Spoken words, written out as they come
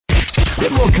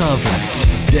Get more confidence,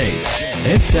 dates,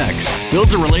 and sex. Build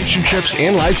the relationships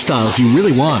and lifestyles you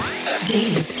really want.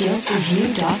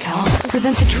 DatingSkillsReview.com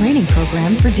presents a training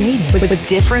program for dating with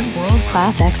different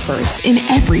world-class experts in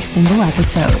every single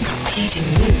episode, teaching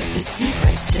you the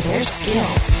secrets to their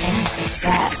skills and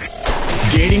success.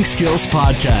 Dating Skills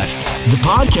Podcast, the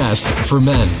podcast for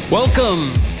men.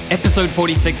 Welcome, episode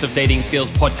 46 of Dating Skills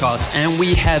Podcast, and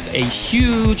we have a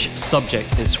huge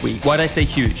subject this week. Why'd I say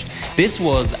huge? This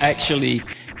was actually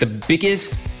the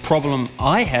biggest problem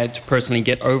I had to personally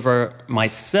get over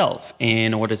myself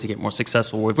in order to get more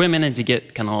successful with women and to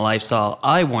get kind of lifestyle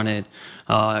I wanted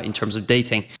in terms of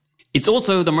dating. It's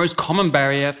also the most common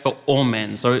barrier for all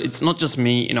men. So it's not just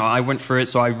me, I went through it,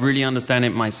 so I really understand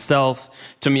it myself.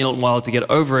 It took me a little while to get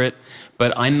over it,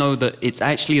 but I know that it's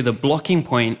actually the blocking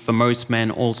point for most men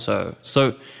also.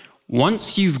 So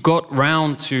once you've got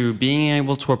round to being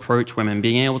able to approach women,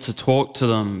 being able to talk to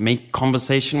them, make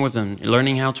conversation with them,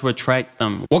 learning how to attract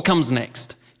them, what comes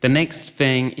next? The next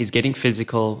thing is getting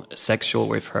physical, sexual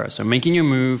with her. So making your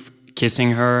move,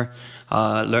 kissing her,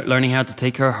 learning how to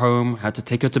take her home, how to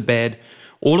take her to bed.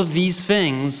 All of these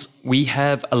things we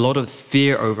have a lot of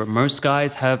fear over. Most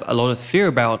guys have a lot of fear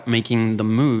about making the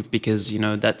move because,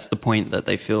 that's the point that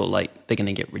they feel like they're going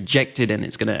to get rejected and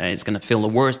it's going to feel the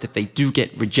worst if they do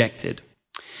get rejected.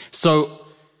 So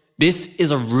this is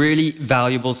a really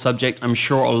valuable subject. I'm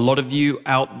sure a lot of you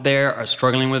out there are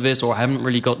struggling with this or haven't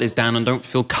really got this down and don't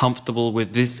feel comfortable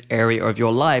with this area of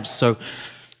your lives. So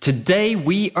today,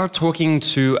 we are talking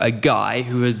to a guy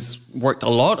who has worked a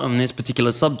lot on this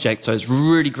particular subject, so it's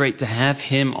really great to have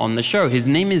him on the show. His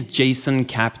name is Jason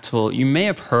Capital. You may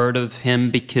have heard of him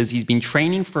because he's been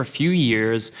training for a few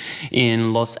years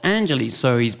in Los Angeles.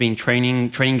 So he's been training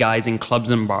guys in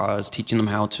clubs and bars, teaching them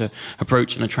how to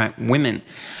approach and attract women.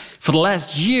 For the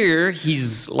last year,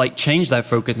 he's changed that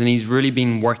focus and he's really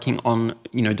been working on,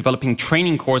 developing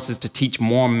training courses to teach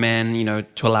more men,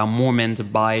 to allow more men to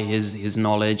buy his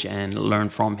knowledge and learn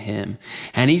from him.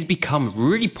 And he's become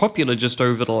really popular just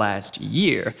over the last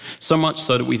year, so much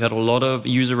so that we've had a lot of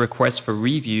user requests for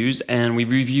reviews, and we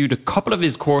reviewed a couple of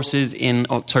his courses in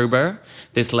October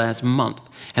this last month.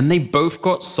 And they both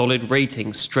got solid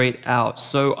ratings straight out.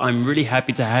 So I'm really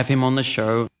happy to have him on the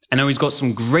show. I know he's got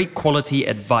some great quality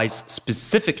advice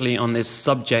specifically on this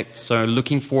subject, so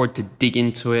looking forward to dig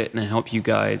into it and help you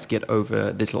guys get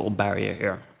over this little barrier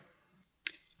here.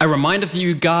 A reminder for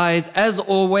you guys, as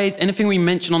always, anything we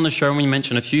mention on the show, and we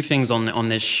mention a few things on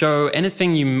this show,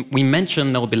 anything we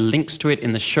mention, there'll be links to it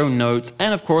in the show notes,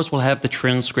 and of course we'll have the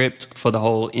transcript for the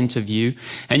whole interview,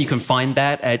 and you can find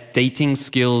that at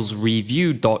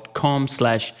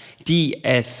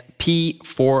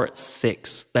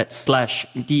datingskillsreview.com/DSP46. That's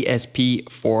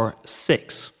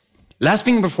 /DSP46. Last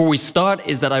thing before we start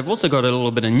is that I've also got a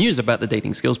little bit of news about the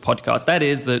Dating Skills Podcast. That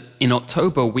is that in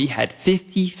October, we had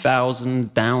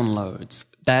 50,000 downloads.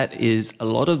 That is a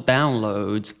lot of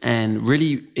downloads, and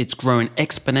really it's grown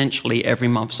exponentially every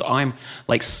month. So I'm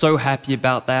so happy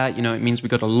about that. It means we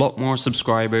got a lot more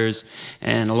subscribers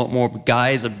and a lot more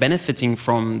guys are benefiting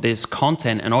from this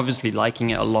content and obviously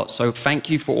liking it a lot. So thank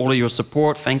you for all of your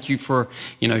support. Thank you for,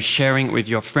 sharing it with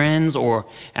your friends or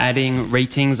adding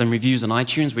ratings and reviews on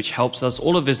iTunes, which helps us.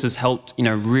 All of this has helped,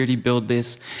 really build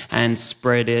this and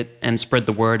spread it and spread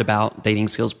the word about Dating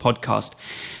Skills Podcast.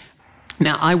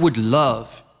 Now, I would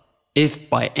love if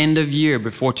by end of year,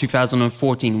 before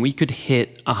 2014, we could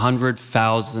hit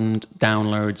 100,000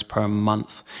 downloads per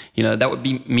month. That would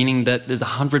be meaning that there's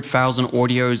 100,000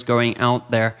 audios going out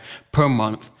there per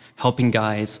month, helping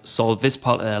guys solve this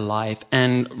part of their life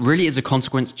and really as a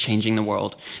consequence, changing the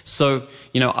world. So,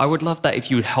 I would love that if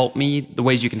you would help me. The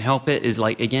ways you can help it is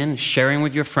again, sharing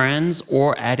with your friends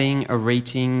or adding a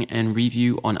rating and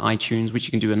review on iTunes, which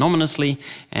you can do anonymously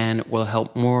and will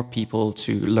help more people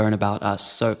to learn about us.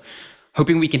 So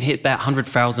hoping we can hit that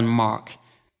 100,000 mark.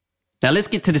 Now let's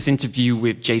get to this interview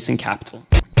with Jason Capital.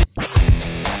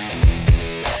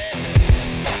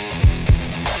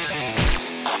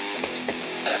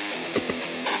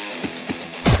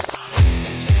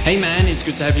 Hey man, it's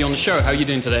good to have you on the show. How are you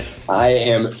doing today? I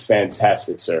am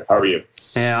fantastic, sir. How are you?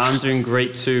 Yeah, I'm doing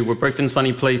great too. We're both in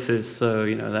sunny places, so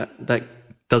that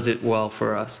does it well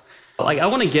for us. I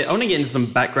want to get into some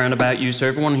background about you, so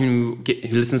everyone who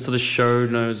listens to the show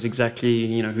knows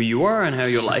exactly who you are and how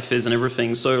your life is and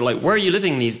everything. So where are you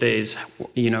living these days?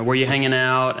 Where are you hanging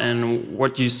out, and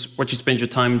what you spend your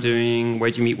time doing? Where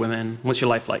do you meet women? What's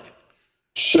your life like?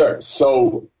 Sure.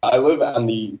 So I live on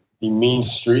the mean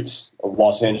streets of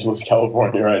Los Angeles,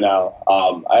 California right now.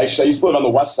 I used to live on the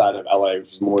west side of LA,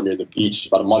 which is more near the beach.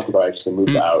 About a month ago, I actually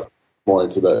moved out more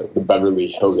into the Beverly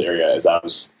Hills area as I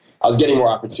was I was getting more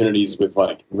opportunities with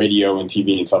like radio and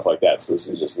TV and stuff like that. So this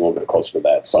is just a little bit closer to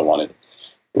that. So I wanted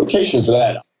location for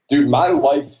that. Dude, my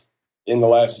life in the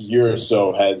last year or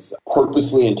so has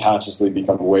purposely and consciously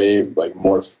become way like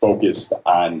more focused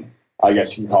on, I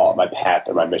guess you can call it my path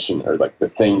or my mission, or like the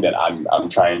thing that I'm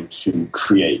trying to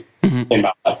create in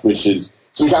my life, which is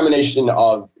some combination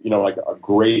of, you know, like a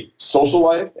great social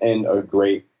life and a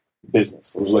great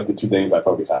business. Those are like the two things I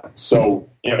focus on. So,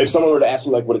 you know, if someone were to ask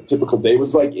me like what a typical day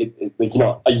was like, like, you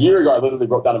know, a year ago, I literally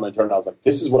wrote down in my journal, I was like,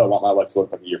 this is what I want my life to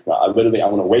look like a year from now. I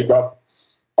want to wake up,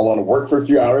 I want to work for a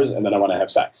few hours, and then I want to have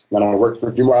sex. And then I want to work for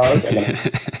a few more hours, and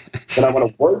then I want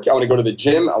to work, I want to go to the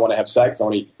gym, I want to have sex, I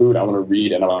want to eat food, I want to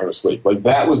read, and I want to go to sleep. Like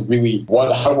that was really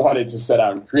what I wanted to set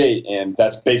out and create, and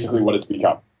that's basically what it's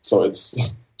become. So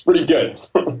it's pretty good.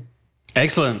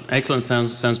 Excellent.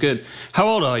 Sounds good. How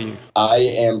old are you? I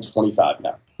am 25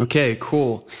 now. Okay,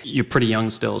 cool. You're pretty young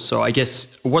still. So I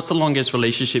guess, what's the longest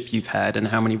relationship you've had, and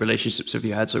how many relationships have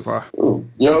you had so far? Ooh,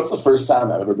 you know, it's the first time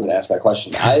I've ever been asked that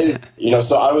question.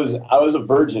 So I was a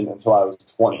virgin until I was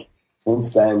 20.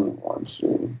 Since then,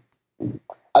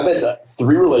 I've had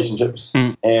 3 relationships,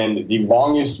 and the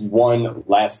longest one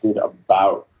lasted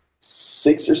about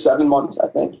 6 or 7 months, I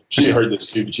think. She heard this,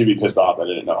 she'd be pissed off. I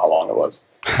didn't know how long it was.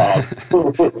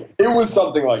 It was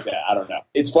something like that. I don't know.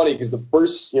 It's funny because the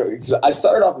first, you know, because I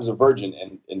started off as a virgin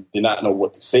and did not know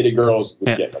what to say to girls.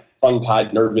 Would get like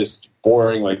tongue-tied, nervous,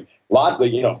 boring, like a lot,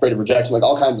 like, you know, afraid of rejection, like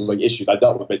all kinds of like issues. I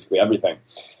dealt with basically everything.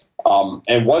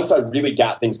 And once I really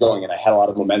got things going and I had a lot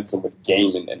of momentum with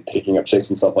game and picking up chicks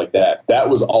and stuff like that, that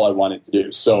was all I wanted to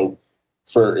do. So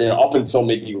for, you know, up until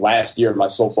maybe last year, my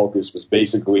sole focus was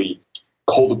basically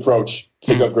cold approach,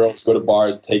 pick up girls, go to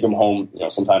bars, take them home, you know,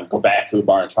 sometimes go back to the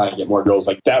bar and try and get more girls.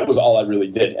 Like that was all I really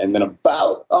did. And then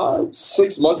about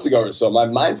 6 months ago or so, my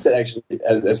mindset actually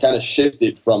has kind of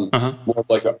shifted from more of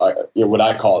like what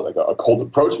I call it, like a cold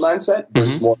approach mindset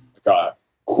versus more like a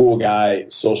cool guy,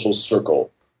 social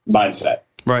circle mindset.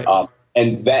 Right.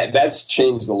 And that's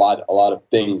changed a lot of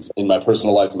things in my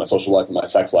personal life, in my social life, in my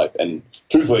sex life. And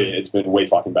truthfully, it's been way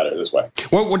fucking better this way.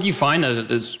 What do you find that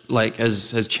is like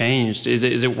has changed? Is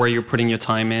it where you're putting your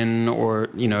time in, or,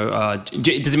 you know,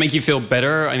 does it make you feel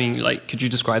better? I mean, like, could you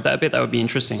describe that a bit? That would be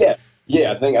interesting.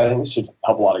 Yeah. I think this should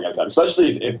help a lot of guys out,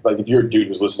 especially if you're a dude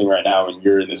who's listening right now and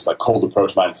you're in this like cold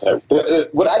approach mindset.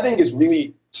 What I think is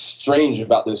really strange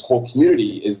about this whole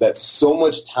community is that so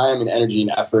much time and energy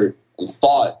and effort and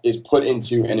thought is put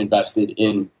into and invested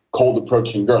in cold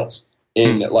approaching girls.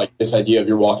 In like this idea of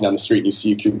you're walking down the street and you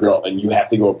see a cute girl and you have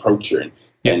to go approach her and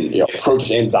you know, approach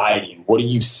anxiety and what do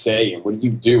you say and what do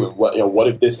you do and what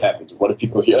if this happens? What if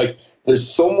people hear? Like there's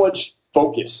so much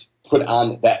focus put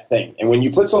on that thing, and when you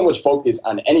put so much focus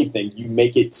on anything, you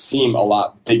make it seem a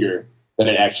lot bigger than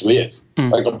it actually is.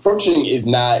 Like approaching is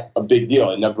not a big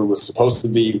deal. It never was supposed to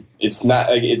be. It's not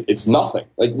like it's nothing.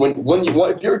 Like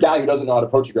if you're a guy who doesn't know how to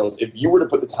approach girls, if you were to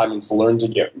put the time in to learn to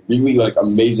get really like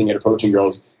amazing at approaching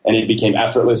girls and it became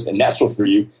effortless and natural for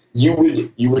you, you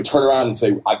would turn around and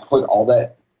say, I put all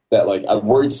that like I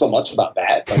worried so much about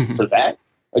that, like for that,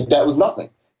 like that was nothing.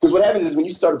 Because what happens is when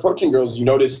you start approaching girls, you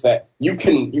notice that you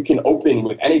can open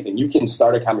with anything. You can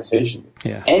start a conversation,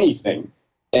 anything.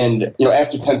 And, you know,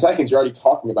 after 10 seconds, you're already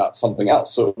talking about something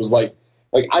else. So it was like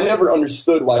I never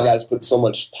understood why guys put so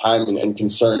much time and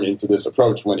concern into this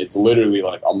approach when it's literally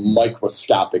like a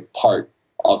microscopic part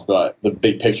of the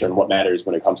big picture and what matters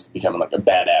when it comes to becoming like a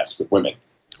badass with women.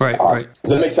 Right.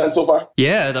 Does that make sense so far?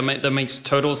 Yeah, that makes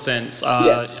total sense.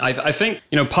 Yes. I think,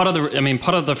 you know, part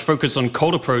of the focus on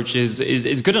cold approach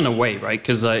is good in a way, right?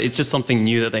 Because it's just something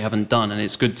new that they haven't done, and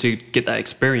it's good to get that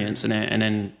experience in it, and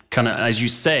then kind of, as you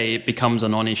say, it becomes a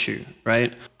non-issue,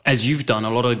 right? As you've done,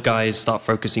 a lot of guys start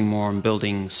focusing more on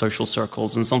building social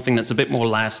circles and something that's a bit more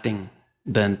lasting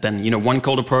than you know, one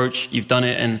cold approach, you've done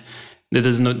it, and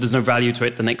there's no value to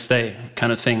it the next day,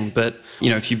 kind of thing. But, you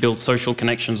know, if you build social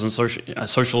connections and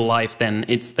social life, then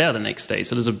it's there the next day.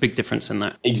 So there's a big difference in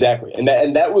that. Exactly, and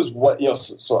that was what, you know.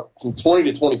 So from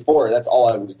 20 to 24, that's all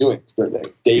I was doing.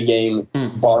 The day game,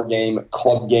 bar game,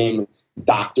 club game,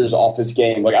 doctor's office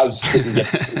game. Like I was just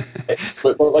sitting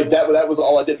but like that was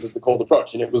all I did was the cold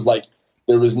approach, and it was like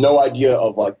there was no idea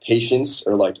of like patience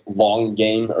or like long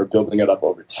game or building it up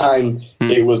over time.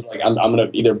 It was like I'm gonna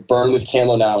either burn this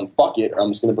candle now and fuck it, or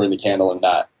I'm just gonna burn the candle and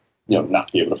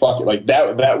not be able to fuck it. Like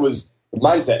that was the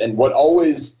mindset. And what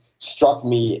always struck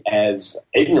me as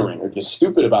ignorant or just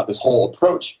stupid about this whole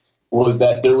approach was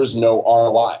that there was no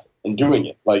ROI in doing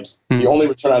it. Like the only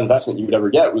return on investment you would ever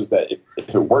get was that if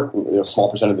it worked, you know, a small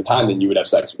percent of the time, then you would have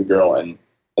sex with a girl and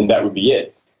that would be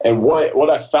it. And what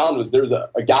I found was there was a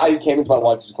guy who came into my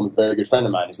life who's become a very good friend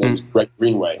of mine. His name is Greg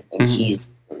Greenway, and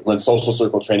he's run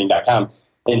socialcircletraining.com.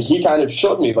 And he kind of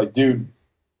showed me, like, dude,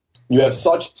 you have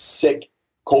such sick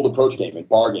cold approach game and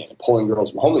bar game and pulling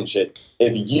girls from home and shit.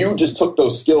 If you just took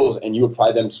those skills and you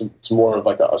applied them to more of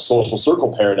like a social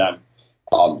circle paradigm,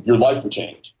 your life would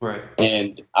change. Right.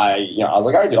 And I was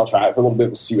like, all right, dude, I'll try it for a little bit.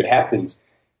 We'll see what happens.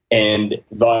 And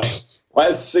the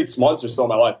last 6 months or so of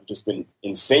my life have just been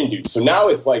insane, dude. So now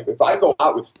it's like, if I go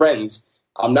out with friends,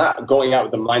 I'm not going out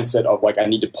with the mindset of like, I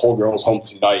need to pull girls home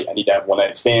tonight. I need to have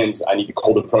one-night stands. I need to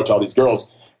cold approach all these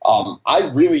girls. I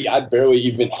barely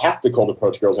even have to cold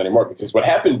approach girls anymore, because what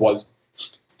happened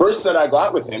was, first night I go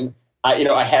out with him,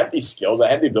 I have these skills. I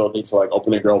have the ability to like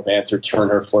open a girl, banter, turn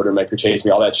her, flirt her, make her chase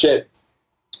me, all that shit.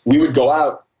 We would go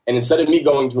out, and instead of me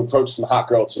going to approach some hot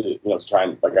girl to try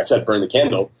and, like I said, burn the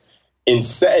candle,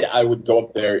 instead I would go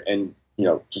up there and,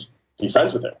 just be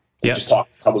friends with her. Yeah. Just talk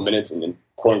a couple minutes and then,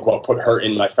 quote unquote, put her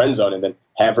in my friend zone and then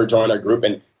have her join our group.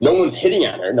 And no one's hitting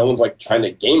on her. No one's like trying to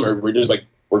game her. We're just like,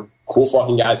 we're cool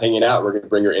fucking guys hanging out. We're going to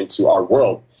bring her into our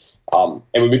world. And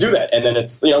we would do that. And then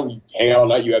it's, you hang out all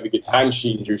night. You have a good time.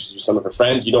 She introduces you to some of her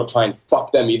friends. You don't try and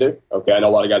fuck them either. Okay. I know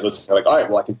a lot of guys listen, like, all right,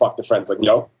 well, I can fuck the friends. Like,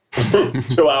 no,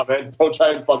 chill out, man. Don't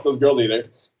try and fuck those girls either.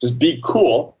 Just be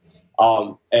cool.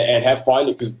 And have fun,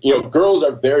 because girls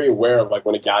are very aware of like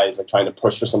when a guy is like trying to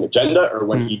push for some agenda, or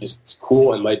when he just is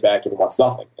cool and laid back and wants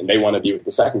nothing, and they want to be with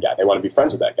the second guy. They want to be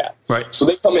friends with that guy. Right. So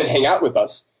they come in and hang out with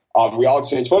us. We all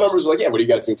exchange phone numbers. We're like, yeah, what do you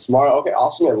guys do tomorrow? Okay,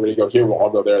 awesome. We're gonna go here. We'll all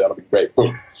go there. That'll be great.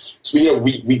 Boom. So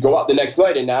we go out the next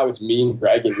night, and now it's me and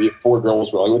Greg, and we have 4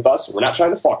 girls rolling with us. We're not trying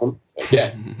to fuck them.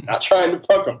 Again, not trying to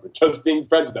fuck them. We're just being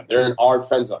friends with them. They're in our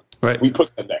friend zone. Right. We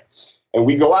put them there, and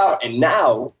we go out, and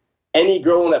now any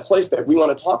girl in that place that we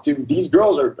want to talk to, these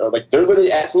girls are like, they're literally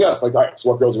asking us, like, all right, so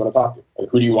what girls do you want to talk to? Like,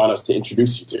 who do you want us to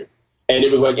introduce you to? And it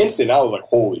was like instant. I was like,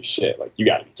 holy shit, like, you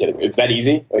got to be kidding me. It's that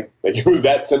easy? Like it was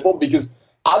that simple?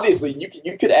 Because obviously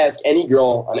you could ask any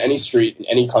girl on any street in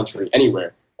any country,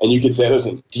 anywhere, and you could say,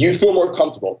 listen, do you feel more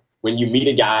comfortable when you meet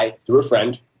a guy through a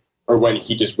friend, or when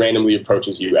he just randomly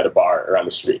approaches you at a bar or on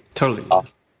the street? Totally.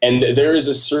 And there is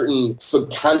a certain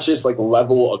subconscious like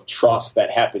level of trust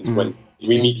that happens when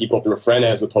we meet people through a friend,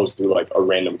 as opposed to like a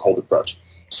random cold approach.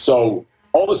 So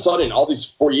all of a sudden, all these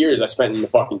 4 years I spent in the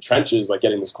fucking trenches, like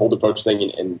getting this cold approach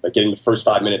thing and like getting the first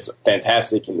 5 minutes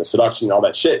fantastic, and the seduction and all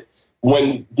that shit.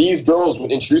 When these girls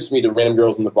would introduce me to random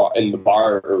girls in the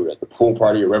bar or at the pool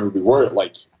party or wherever we were,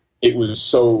 like, it was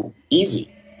so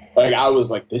easy. Like, I was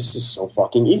like, this is so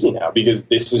fucking easy now, because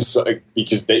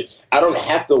I don't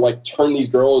have to like turn these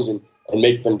girls and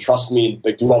make them trust me and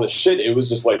like do all this shit. It was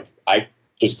just like, I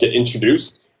just get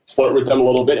introduced, flirt with them a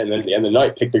little bit, and then at the end of the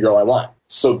night, pick the girl I want.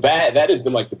 So that has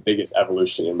been like the biggest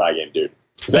evolution in my game, dude.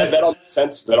 Does that all make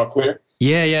sense? Is that all clear?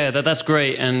 Yeah, that's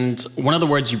great. And one of the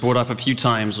words you brought up a few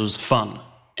times was fun.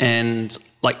 And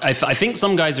like, I think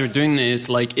some guys are doing this,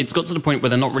 like, it's got to the point where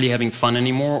they're not really having fun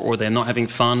anymore, or they're not having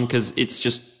fun because it's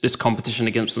just this competition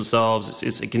against themselves,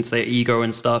 it's against their ego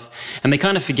and stuff. And they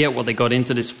kind of forget what they got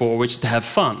into this for, which is to have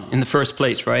fun in the first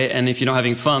place, right? And if you're not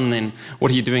having fun, then what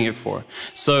are you doing it for?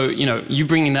 So, you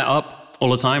bringing that up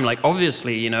all the time, like,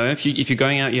 obviously, if you're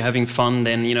going out, you're having fun,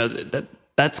 then,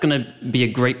 that's going to be a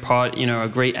great part, a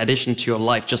great addition to your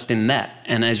life just in that.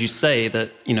 And as you say, that,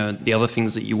 the other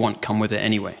things that you want come with it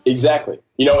anyway. Exactly.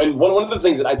 And one of the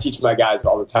things that I teach my guys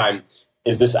all the time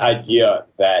is this idea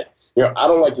that, I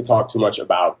don't like to talk too much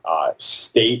about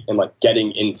state and like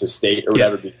getting into state or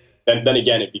whatever. Yeah. Then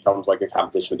again, it becomes like a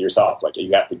competition with yourself. Like,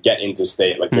 you have to get into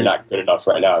state. Like, you're not good enough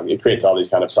right now. It creates all these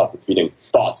kind of self-defeating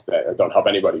thoughts that don't help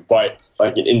anybody. But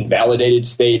like an invalidated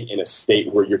state, in a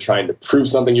state where you're trying to prove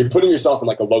something, you're putting yourself in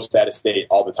like a low status state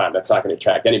all the time. That's not going to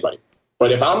attract anybody.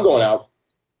 But if I'm going out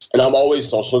and I'm always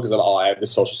social, because I have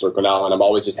this social circle now, and I'm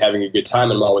always just having a good time,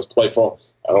 and I'm always playful,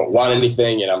 I don't want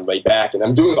anything, and I'm laid back, and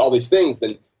I'm doing all these things,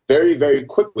 then very, very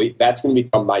quickly, that's going to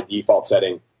become my default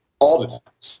setting all the time.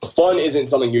 So fun isn't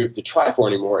something you have to try for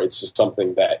anymore. It's just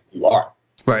something that you are.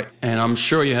 Right. And I'm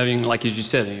sure you're having, like as you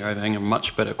said, you're having a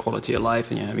much better quality of life,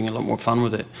 and you're having a lot more fun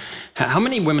with it. How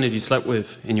many women have you slept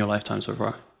with in your lifetime so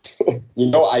far?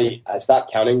 I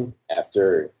stopped counting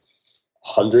after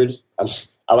 100.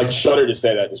 I like shudder to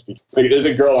say that, just because like, there's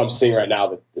a girl I'm seeing right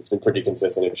now that's been pretty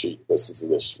consistent. If she listens to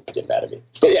this, she'll get mad at me.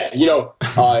 But yeah,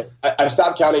 I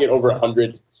stopped counting at over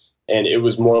 100, and it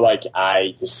was more like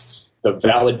the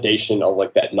validation of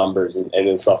like that numbers and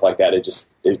then stuff like that.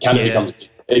 It kind of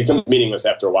becomes meaningless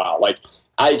after a while. Like,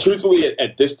 I truthfully,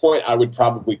 at this point, I would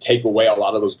probably take away a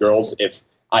lot of those girls if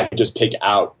I could just pick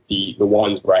out the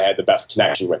ones where I had the best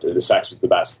connection with, or the sex was the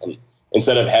best. And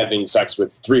instead of having sex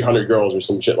with 300 girls or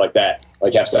some shit like that,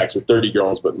 like have sex with 30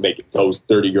 girls, but make those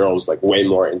 30 girls like way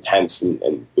more intense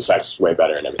and the sex is way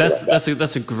better and everything.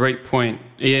 That's a great point.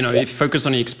 You know, you focus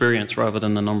on the experience rather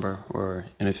than the number or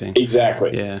anything.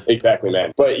 Exactly. Yeah. Exactly,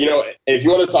 man. But you know, if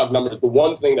you want to talk numbers, the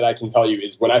one thing that I can tell you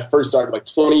is when I first started, like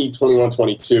 20, 21,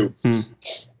 22,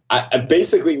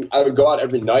 I would go out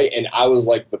every night and I was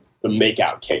like the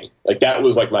makeout king. Like that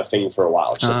was like my thing for a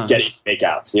while, just like getting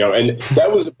makeouts, you know, and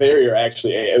that was a barrier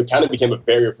actually. It kind of became a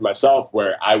barrier for myself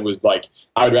where I was like,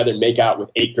 I would rather make out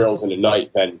with 8 girls in a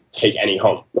night than take any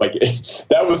home. Like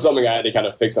that was something I had to kind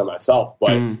of fix on myself.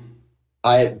 But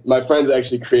my friends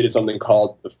actually created something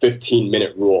called the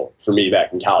 15-minute rule for me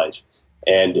back in college.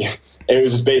 And it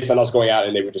was just based on us going out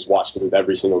and they would just watch me with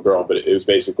every single girl. But it was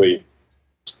basically,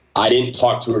 I didn't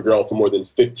talk to a girl for more than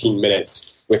 15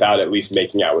 minutes without at least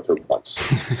making out with her once.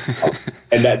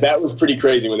 And that was pretty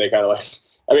crazy when they kind of like,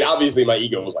 I mean, obviously my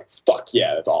ego was like, fuck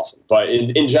yeah, that's awesome. But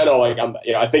in general, like,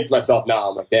 I think to myself now,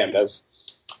 I'm like, damn, that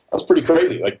was pretty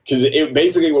crazy. Like, cause it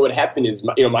basically what would happen is,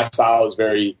 my style is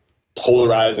very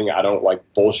polarizing. I don't like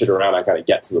bullshit around. I kind of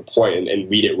get to the point and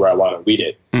lead it where I want to lead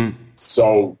it.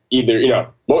 So either,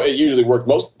 it usually worked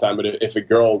most of the time, but if a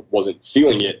girl wasn't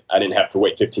feeling it, I didn't have to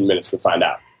wait 15 minutes to find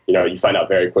out. You find out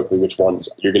very quickly which ones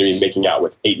you're going to be making out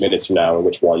with 8 minutes from now and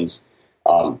which ones,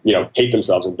 hate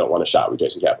themselves and don't want to shot with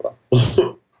Jason Capital.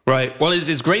 Right. Well,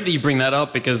 it's great that you bring that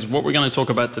up because what we're going to talk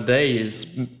about today is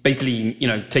basically,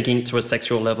 taking it to a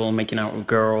sexual level, making out with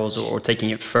girls or taking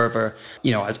it further.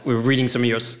 As we're reading some of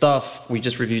your stuff, we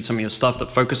just reviewed some of your stuff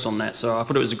that focused on that. So I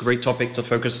thought it was a great topic to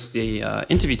focus the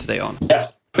interview today on. Yeah.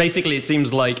 Basically, it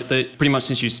seems like that pretty much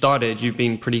since you started, you've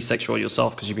been pretty sexual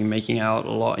yourself because you've been making out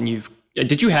a lot. And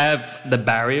did you have the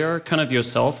barrier kind of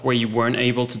yourself where you weren't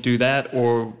able to do that?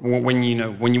 Or when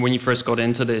you first got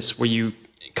into this, were you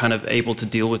kind of able to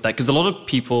deal with that? Because a lot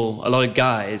of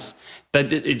guys,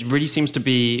 that it really seems to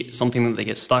be something that they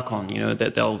get stuck on,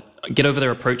 that they'll get over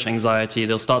their approach anxiety,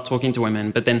 they'll start talking to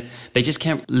women, but then they just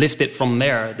can't lift it from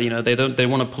there. They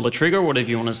want to pull a trigger, whatever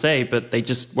you want to say, but they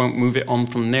just won't move it on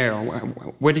from there.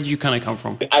 Where did you kind of come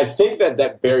from? I think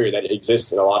that barrier that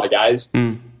exists in a lot of guys,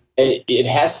 it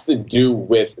has to do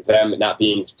with them not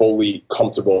being fully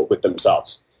comfortable with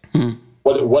themselves.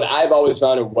 What I've always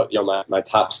found and what my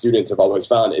top students have always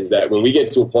found is that when they got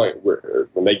to a point where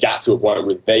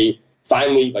they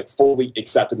finally like fully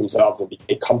accepted themselves and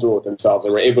became comfortable with themselves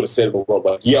and were able to say to the world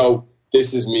like, yo,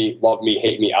 this is me, love me,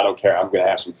 hate me, I don't care, I'm going to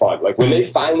have some fun. Like when they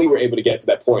finally were able to get to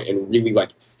that point and really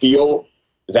like feel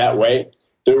that way,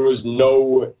 there was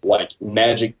no like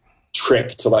magic trick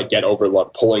to like get over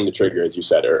like pulling the trigger, as you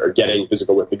said, or getting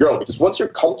physical with the girl. Because once you're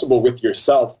comfortable with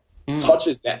yourself, touch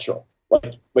is natural.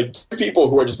 Like two people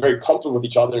who are just very comfortable with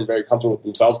each other and very comfortable with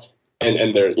themselves,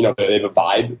 and they're they have a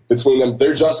vibe between them,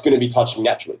 they're just going to be touching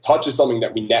naturally. Touch is something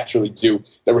that we naturally do,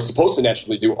 that we're supposed to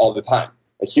naturally do all the time.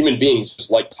 Like human beings just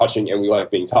like touching and we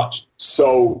like being touched.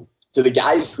 So to the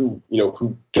guys who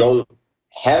don't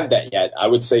have that yet, I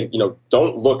would say,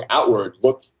 don't look outward,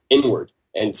 look inward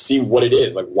and see what it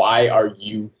is. Like, why are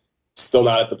you still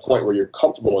not at the point where you're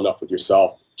comfortable enough with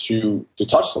yourself to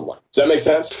touch someone? Does that make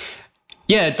sense?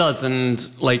 Yeah, it does. And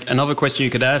like another question you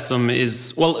could ask them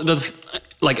is, well,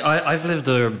 I've lived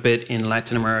a bit in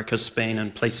Latin America, Spain,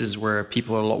 and places where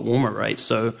people are a lot warmer, right?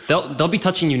 So they'll be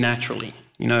touching you naturally.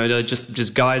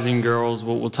 Just guys and girls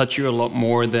will touch you a lot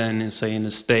more than, say, in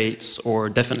the States or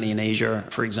definitely in Asia,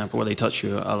 for example, where they touch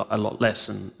you a lot less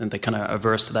and they're kind of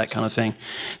averse to that kind of thing.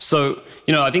 So,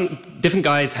 I think different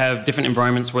guys have different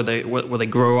environments where they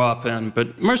grow up,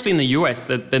 but mostly in the US,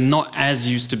 they're not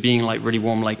as used to being like really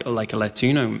warm like a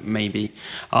Latino maybe.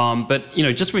 But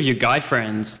just with your guy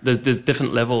friends, there's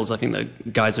different levels I think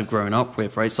that guys have grown up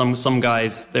with, right? Some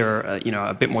guys they're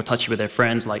a bit more touchy with their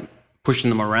friends, like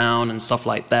pushing them around and stuff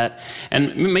like that.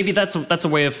 And maybe that's a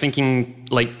way of thinking,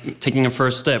 like taking a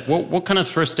first step. What kind of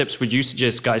first steps would you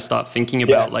suggest guys start thinking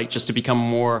about, like just to become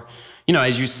more,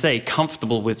 as you say,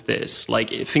 comfortable with this?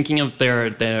 Like thinking of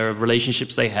their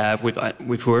relationships they have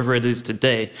with whoever it is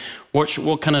today.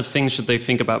 What kind of things should they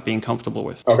think about being comfortable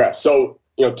with? Okay, so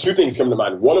two things come to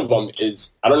mind. One of them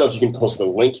is, I don't know if you can post the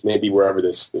link maybe wherever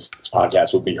this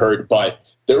podcast will be heard, but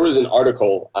there was an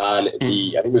article on I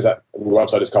think it was the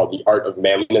website is called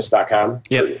theartofmanliness.com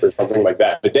or something like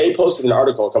that. But they posted an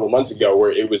article a couple months ago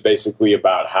where it was basically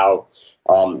about how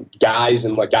guys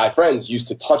and like guy friends used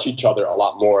to touch each other a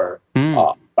lot more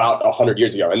about 100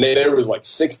 years ago. And there was like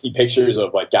 60 pictures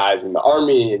of like guys in the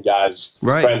army and guys,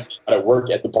 friends at work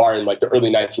at the bar in like the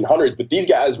early 1900s. But these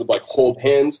guys would like hold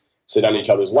hands, sit on each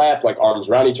other's lap, like arms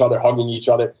around each other, hugging each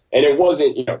other. And it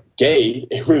wasn't, gay.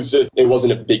 It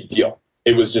wasn't a big deal.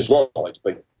 It was just normal.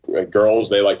 Like girls,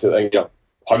 they like to,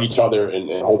 hug each other and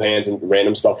hold hands and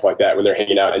random stuff like that when they're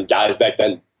hanging out. And guys back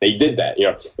then, they did that,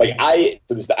 like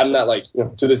I'm not like,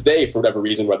 to this day, for whatever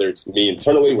reason, whether it's me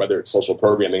internally, whether it's social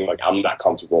programming, like I'm not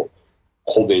comfortable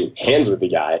holding hands with the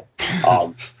guy.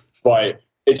 But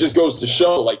it just goes to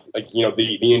show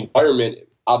the environment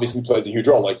obviously plays a huge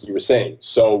role, like you were saying.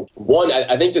 So one,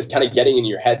 I think just kind of getting in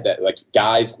your head that like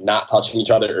guys not touching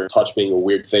each other or touch being a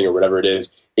weird thing or whatever it is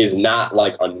not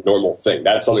like a normal thing.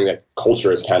 That's something that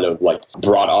culture has kind of like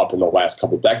brought up in the last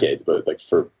couple of decades. But like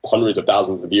for hundreds of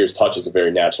thousands of years, touch is a very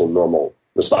natural, normal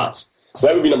response. So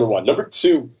that would be number one. Number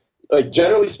two, like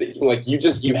generally speaking, like you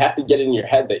have to get in your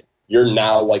head that you're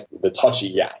now like the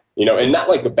touchy guy, and not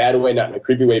like a bad way, not in a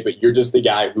creepy way, but you're just the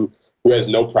guy who has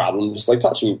no problem just like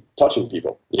touching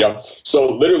people,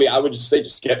 So literally I would just say,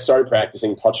 just get started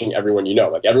practicing touching everyone,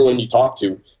 like everyone you talk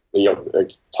to,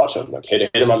 like touch them, like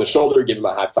hit them on the shoulder, give them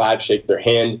a high five, shake their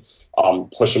hand,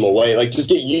 push them away, like just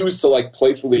get used to like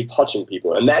playfully touching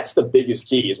people. And that's the biggest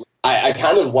key. Is I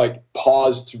kind of like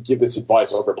pause to give this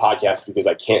advice over a podcast because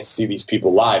I can't see these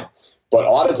people live. But a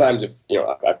lot of times, if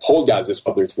I've told guys this,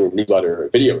 whether it's through a newsletter or a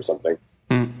video or something,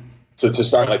 to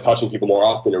start like touching people more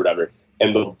often or whatever,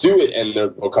 and they'll do it, and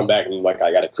they'll come back and like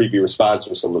I got a creepy response,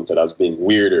 or someone said I was being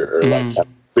weird or like kind of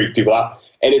freaked people out,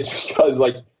 and it's because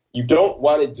like you don't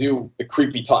want to do the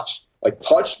creepy touch. Like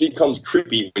touch becomes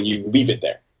creepy when you leave it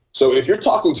there. So if you're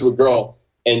talking to a girl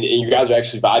and you guys are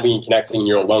actually vibing and connecting, and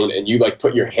you're alone, and you like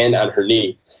put your hand on her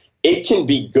knee, it can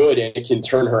be good and it can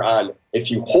turn her on if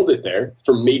you hold it there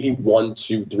for maybe 1,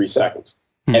 2, 3 seconds,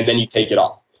 and then you take it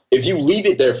off. If you leave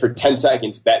it there for 10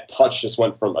 seconds, that touch just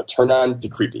went from a turn on to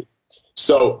creepy.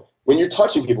 So when you're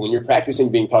touching people, when you're practicing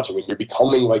being touchy, when you're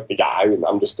becoming like the guy, and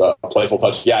I'm just a playful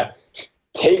touch guy,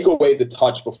 take away the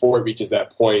touch before it reaches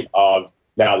that point of,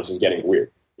 now this is getting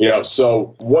weird.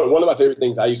 So one of my favorite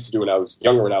things I used to do when I was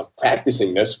younger, when I was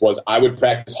practicing this, was I would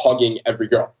practice hugging every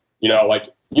girl.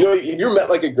 If you met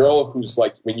like a girl who's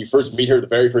like, when you first meet her the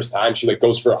very first time, she like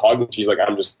goes for a hug and she's like,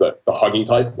 I'm just the hugging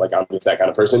type. Like I'm just that kind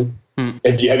of person.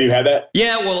 Have you had that?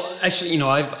 Yeah, well, actually,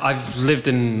 I've lived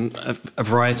in a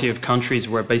variety of countries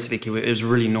where basically it was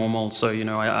really normal. So,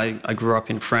 I grew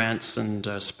up in France and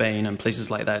Spain and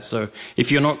places like that. So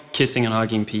if you're not kissing and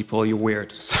hugging people, you're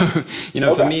weird. So,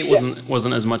 for me, it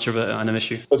wasn't as much of an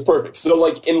issue. That's perfect. So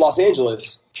like in Los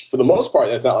Angeles, for the most part,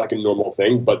 that's not like a normal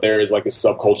thing, but there is like a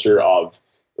subculture of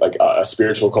like a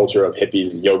spiritual culture of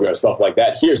hippies, yoga, stuff like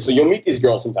that here. So you'll meet these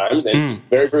girls sometimes, and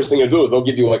very first thing they'll do is they'll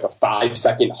give you like a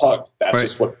 5-second hug. That's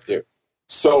just what they do.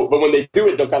 So, but when they do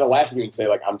it, they'll kind of laugh at you and say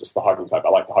like, I'm just the hugging type. I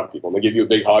like to hug people. And they'll give you a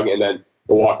big hug and then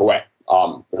they'll walk away.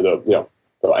 Or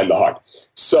they'll end the hug.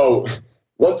 So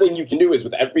one thing you can do is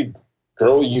with every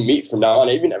girl you meet from now on,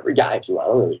 even every guy, if you want,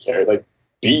 I don't really care. Like,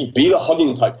 be the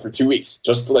hugging type for 2 weeks,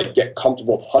 just to like get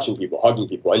comfortable touching people, hugging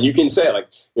people. And you can say like,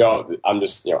 I'm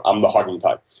the hugging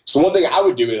type. So one thing I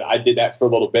would do is I did that for a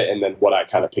little bit. And then what I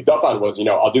kind of picked up on was,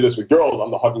 I'll do this with girls.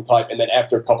 I'm the hugging type. And then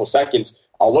after a couple seconds,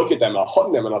 I'll look at them, I'll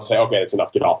hug them, and I'll say, okay, that's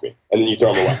enough, get off me. And then you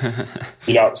throw them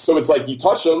away. So it's like you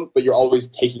touch them, but you're always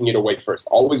taking it away first.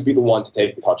 Always be the one to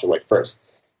take the touch away first.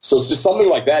 So it's just something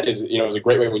like that is a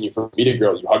great way when you first meet a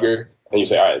girl, you hug her and you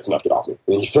say, all right, it's enough, get off me.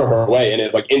 And then you throw her away, and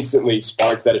it like instantly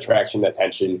sparks that attraction, that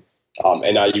tension.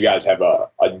 And now you guys have a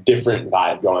different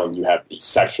vibe going. You have the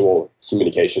sexual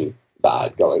communication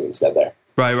vibe going instead there.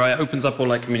 Right. Opens up all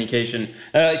that communication.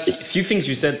 A few things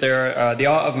you said there. The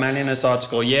Art of Manliness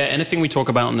article. Yeah, anything we talk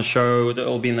about on the show, that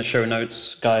will be in the show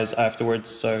notes, guys, afterwards.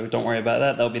 So don't worry about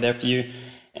that. That'll be there for you.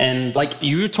 And like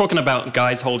you were talking about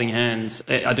guys holding hands.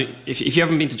 If you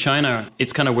haven't been to China,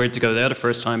 it's kind of weird to go there the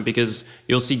first time, because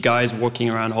you'll see guys walking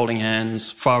around holding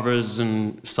hands, fathers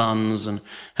and sons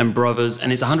and brothers,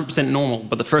 and it's 100% normal.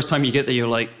 But the first time you get there, you're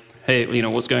like, hey,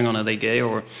 what's going on? Are they gay?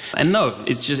 And no,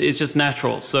 it's just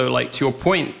natural. So like to your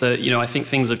point that, I think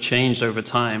things have changed over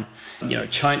time.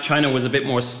 China was a bit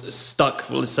more stuck,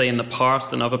 let's say, in the past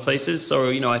than other places.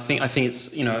 So, I think it's,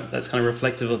 that's kind of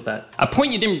reflective of that. A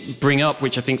point you didn't bring up,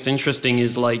 which I think is interesting,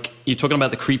 is like, you're talking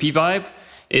about the creepy vibe.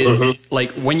 Is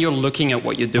like when you're looking at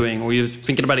what you're doing or you're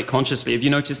thinking about it consciously. Have you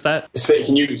noticed that?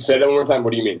 Can you say that one more time?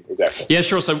 What do you mean exactly? Yeah,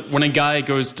 sure. So when a guy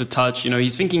goes to touch,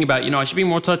 he's thinking about, I should be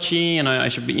more touchy and I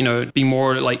should be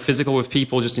more like physical with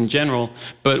people just in general.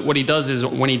 But what he does is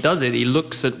when he does it, he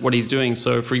looks at what he's doing.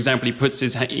 So for example, he puts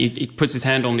his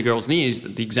hand on the girl's knees,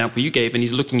 the example you gave, and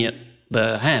he's looking at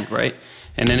the hand, right?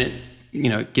 And then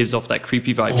it, gives off that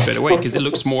creepy vibe straight away because it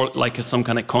looks more like some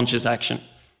kind of conscious action.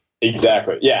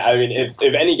 Exactly. Yeah. I mean, if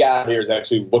any guy here is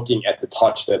actually looking at the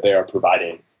touch that they are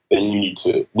providing, then you need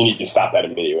to stop that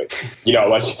immediately.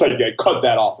 Like cut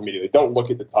that off immediately. Don't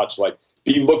look at the touch. Like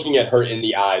be looking at her in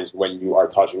the eyes when you are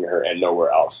touching her and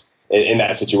nowhere else. in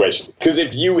that situation. Because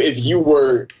if you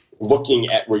were looking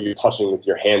at where you're touching with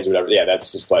your hands or whatever, yeah,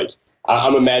 that's just like,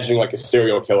 I'm imagining like a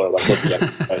serial killer, like looking at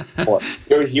it.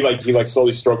 Like, he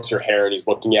slowly strokes your hair and he's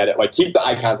looking at it. Like, keep the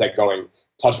eye contact going,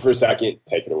 touch for a second,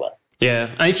 take it away.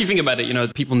 Yeah, and if you think about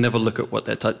it, people never look at what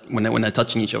they're when they're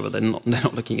touching each other. They're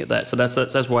not looking at that. So that's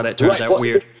why that turns out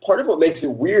weird. Part of what makes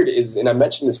it weird is, and I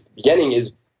mentioned this at the beginning,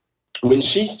 is when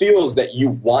she feels that you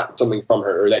want something from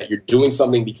her, or that you're doing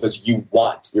something because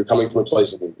you're coming from a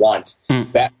place of want,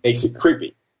 that makes it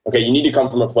creepy. Okay, you need to come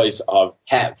from a place of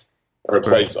have, or a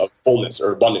place of fullness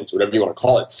or abundance, whatever you want to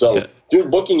call it. So if you're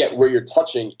looking at where you're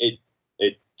touching, it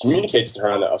communicates to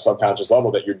her on a subconscious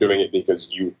level that you're doing it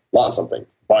because you want something.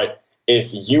 But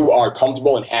if you are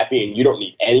comfortable and happy and you don't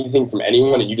need anything from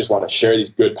anyone and you just want to share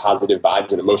these good, positive vibes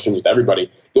and emotions with everybody,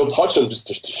 you'll touch them just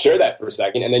to share that for a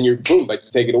second, and then you're, boom, like, you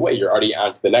take it away. You're already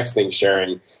on to the next thing,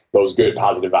 sharing those good,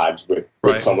 positive vibes with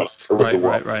someone or with the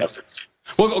world. Right.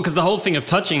 Well, because the whole thing of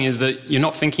touching is that you're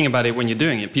not thinking about it when you're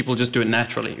doing it. People just do it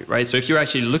naturally, right? So if you're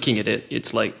actually looking at it,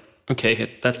 it's like,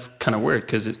 okay, that's kind of weird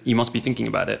because you must be thinking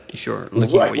about it if you're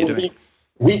looking at what you're doing.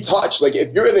 We touch, like,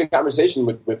 if you're having a conversation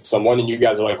with someone and you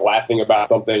guys are like laughing about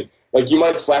something, like, you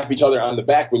might slap each other on the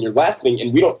back when you're laughing,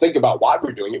 and we don't think about why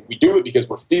we're doing it. We do it because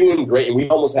we're feeling great, and we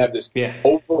almost have this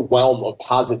overwhelm of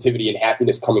positivity and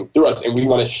happiness coming through us, and we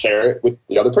want to share it with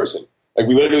the other person. Like,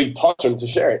 we literally touch them to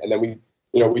share it, and then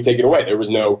we take it away. There was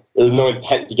no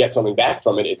intent to get something back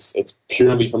from it. It's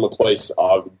purely from a place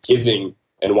of giving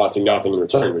and wanting nothing in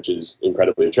return, which is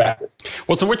incredibly attractive.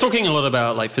 Well, so we're talking a lot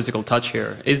about like physical touch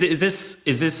here. Is this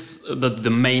the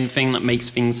main thing that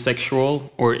makes things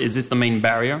sexual, or is this the main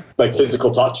barrier? Like physical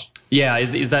touch? Yeah,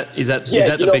 is that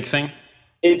the big thing?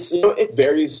 It's it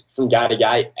varies from guy to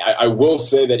guy. I will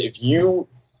say that if you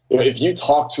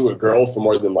talk to a girl for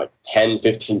more than like 10,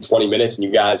 15, 20 minutes and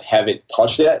you guys haven't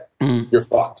touched yet, you're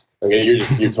fucked. Okay,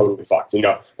 you're totally fucked.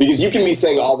 Because you can be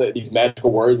saying all these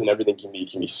magical words and everything can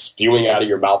be spewing out of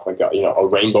your mouth like a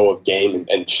rainbow of game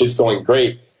and shit's going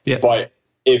great. Yeah. But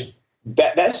if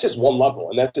that's just one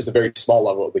level, and that's just a very small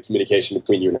level of the communication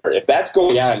between you and her. If that's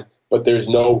going on, but there's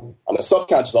no, on a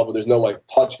subconscious level, there's no like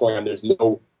touch going on, there's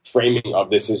no framing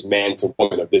of this is man to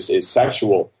woman, of this is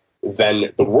sexual,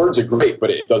 then the words are great,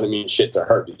 but it doesn't mean shit to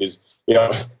her because,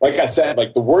 like I said,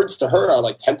 like the words to her are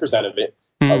like 10% of it,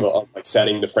 of like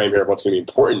setting the frame here of what's going to be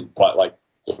important, but like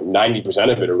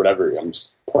 90% of it or whatever, I'm just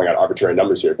pulling out arbitrary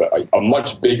numbers here, but a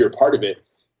much bigger part of it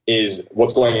is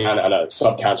what's going on a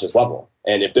subconscious level.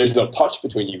 And if there's no touch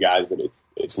between you guys, then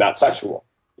it's not sexual.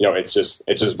 It's just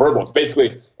verbal. It's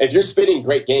basically, if you're spitting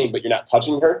great game, but you're not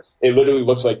touching her, it literally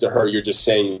looks like to her, you're just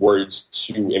saying words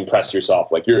to impress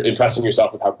yourself. Like you're impressing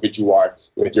yourself with how good you are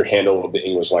with your handle of the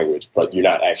English language, but you're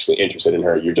not actually interested in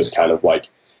her. You're just kind of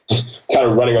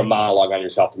running a monologue on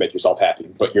yourself to make yourself happy,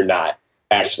 but you're not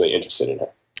actually interested in her.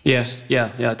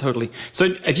 Yeah, totally.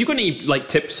 So have you got any like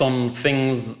tips on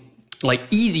things, like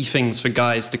easy things for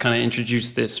guys to kind of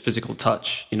introduce this physical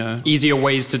touch, easier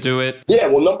ways to do it? Yeah,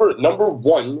 well, number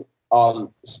one,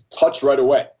 touch right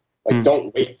away. Like,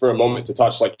 don't wait for a moment to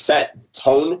touch. Like, set the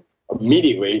tone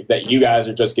immediately that you guys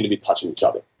are just going to be touching each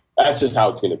other. That's just how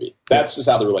it's going to be. That's just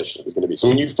how the relationship is going to be. So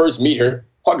when you first meet her,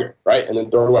 hug her, right? And then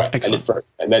throw her away. Excellent. And then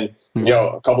first. And then,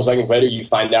 a couple seconds later, you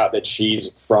find out that she's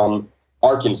from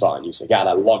Arkansas. And you say, God,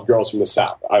 I love girls from the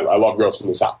South. I love girls from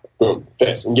the South. Boom,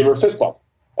 fist. And give her a fist bump.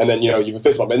 And then, you have a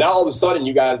fist bump. And now all of a sudden,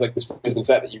 you guys, like, this has been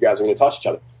set that you guys are going to touch each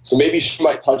other. So maybe she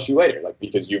might touch you later, like,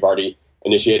 because you've already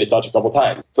initiated touch a couple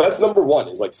times. So that's number one,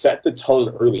 is like set the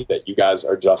tone early that you guys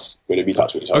are just going to be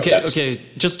touching each other. Okay.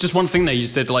 Just one thing there. You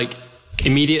said, like,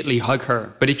 immediately hug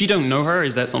her. But if you don't know her,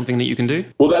 is that something that you can do?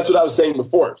 Well, that's what I was saying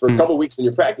before. For a couple of weeks when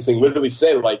you're practicing, literally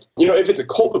say, like, if it's a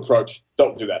cold approach,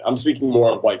 don't do that. I'm speaking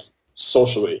more of like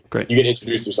socially. Great. You get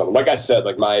introduced to something. Like I said,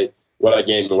 like what I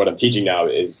gained and what I'm teaching now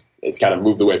is it's kind of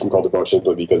moved away from cold approach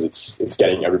simply because it's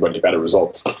getting everybody better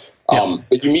results.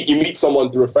 But you meet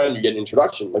someone through a friend, you get an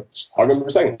introduction, like just hug them for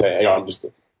a second. Say, I'm just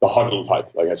the hugging type.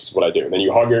 Like that's just what I do. And then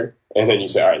you hug her, and then you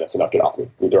say, all right, that's enough. Get off me.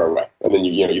 You throw her away, and then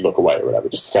you look away or whatever.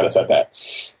 Just to kind of set that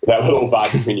little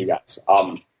vibe between you guys.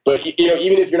 But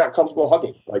even if you're not comfortable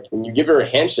hugging, like when you give her a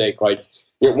handshake, like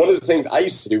one of the things I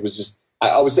used to do was just. I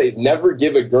always say is never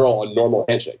give a girl a normal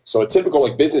handshake. So a typical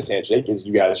like business handshake is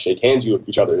you guys shake hands, you look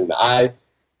each other in the eye,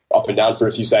 up and down for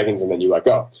a few seconds, and then you let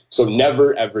go. So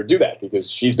never ever do that because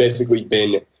she's basically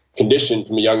been conditioned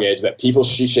from a young age that people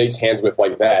she shakes hands with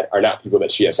like that are not people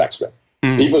that she has sex with.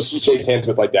 People she shakes hands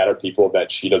with like that are people that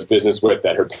she does business with,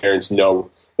 that her parents know,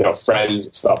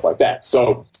 friends, stuff like that.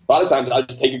 So a lot of times I would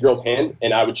just take a girl's hand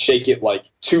and I would shake it like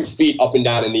 2 feet up and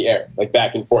down in the air, like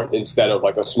back and forth, instead of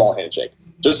like a small handshake.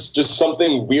 Just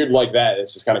something weird like that.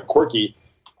 It's just kind of quirky,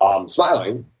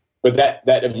 smiling. But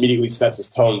that immediately sets this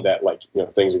tone that like,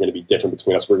 things are going to be different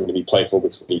between us. We're going to be playful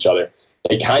between each other.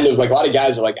 It kind of like a lot of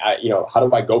guys are like, how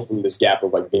do I go from this gap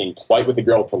of like being polite with a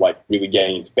girl to like really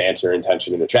getting into banter and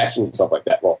tension and attraction and stuff like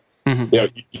that? Well,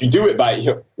 you do it by,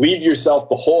 leave yourself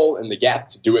the hole and the gap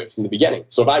to do it from the beginning.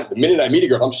 So the minute I meet a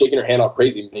girl, if I'm shaking her hand all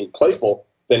crazy and being playful,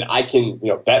 then I can,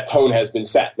 that tone has been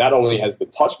set. Not only has the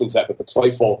touch been set, but the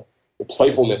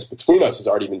playfulness between us has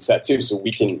already been set too. So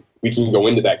we can go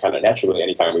into that kind of naturally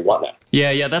anytime we want now.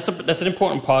 Yeah. That's an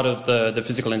important part of the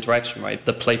physical interaction, right?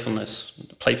 The playfulness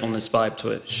vibe to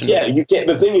it. Yeah, you can't.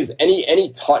 The thing is,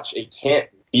 any touch, it can't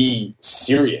be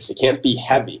serious. It can't be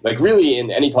heavy. Like really,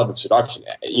 in any type of seduction,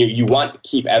 you want to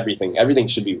keep everything. Everything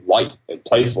should be light and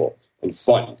playful and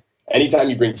fun. Anytime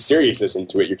you bring seriousness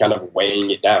into it, you're kind of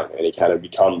weighing it down, and it kind of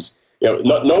becomes.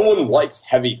 No one likes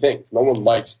heavy things. No one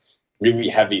likes really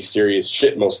heavy, serious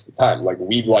shit most of the time. Like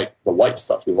we like the light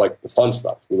stuff. We like the fun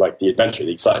stuff. We like the adventure,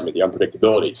 the excitement, the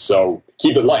unpredictability. So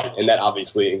keep it light. And that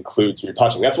obviously includes your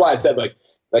touching. That's why I said like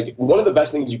one of the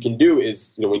best things you can do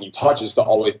is, when you touch is to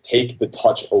always take the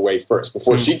touch away first.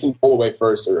 Before she can pull away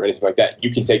first or anything like that,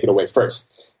 you can take it away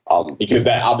first. Because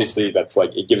that's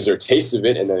like, it gives her a taste of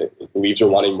it and then it leaves her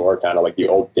wanting more, kind of like the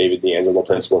old David D'Angelo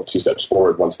principle of 2 steps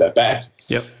forward, 1 step back.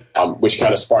 Yep. Which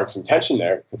kind of sparks some tension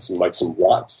there, some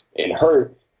want in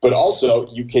her. But also,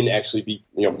 you can actually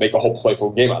make a whole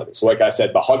playful game out of it. So like I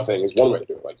said, the hug thing is one way to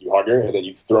do it. Like you hug her and then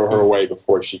you throw her away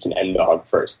before she can end the hug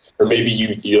first. Or maybe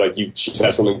she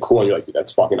says something cool and you're like, dude,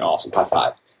 that's fucking awesome, high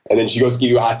five. And then she goes to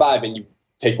give you a high five and you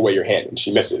take away your hand and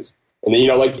she misses. And then,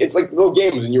 it's like little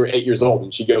games when you were 8 years old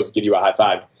and she goes to give you a high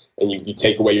five and you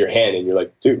take away your hand and you're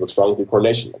like, dude, what's wrong with your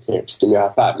coordination? Like, here, just give me a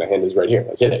high five. My hand is right here.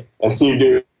 Like, hit it. And then you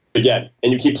do it again,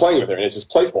 and you keep playing with her, and it's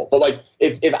just playful. But like,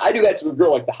 if I do that to a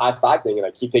girl, like the high five thing, and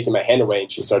I keep taking my hand away,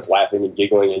 and she starts laughing and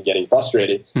giggling and getting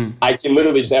frustrated, I can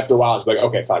literally just after a while, just be like,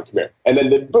 okay, fine, come here, and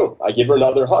then boom, I give her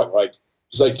another hug, like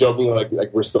just like jokingly,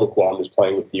 like we're still cool, I'm just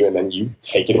playing with you, and then you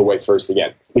take it away first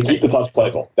again. We keep the touch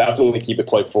playful. Definitely keep it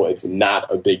playful. It's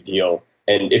not a big deal,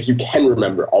 and if you can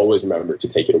always remember to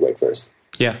take it away first.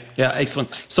 Yeah,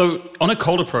 excellent. So on a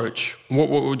cold approach, what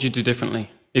would you do differently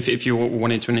if you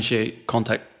wanted to initiate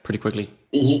contact pretty quickly?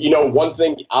 One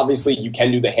thing, obviously, you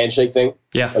can do the handshake thing.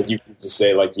 Yeah. Like you can just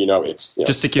say, like, it's...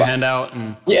 just stick your hand out.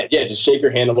 And Yeah, just shake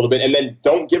your hand a little bit. And then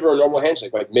don't give her a normal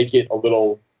handshake. Like, make it a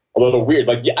little weird.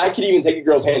 Like, I could even take a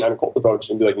girl's hand on a cold approach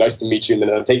and be like, nice to meet you. And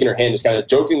then I'm taking her hand, just kind of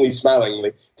jokingly smiling.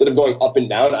 Like, instead of going up and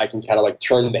down, I can kind of like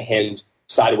turn the hand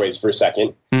sideways for a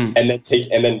second and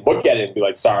then look at it and be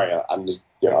like, sorry, I'm just,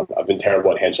 I've been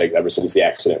terrible at handshakes ever since the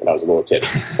accident when I was a little kid.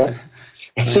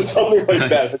 Something like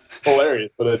that. It's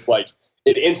hilarious, but it's like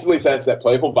it instantly sets that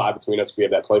playful vibe between us. We have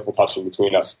that playful touching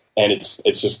between us, and it's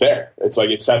just there. It's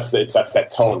like it sets that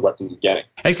tone right from the beginning.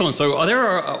 Excellent. So, are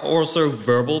there also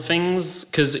verbal things?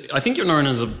 Because I think you're known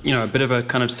as a bit of a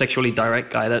kind of sexually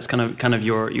direct guy. That's kind of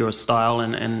your style,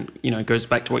 and it goes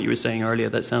back to what you were saying earlier.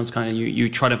 That sounds kind of you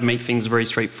try to make things very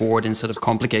straightforward instead of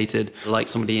complicated, like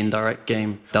some of the indirect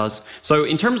game does. So,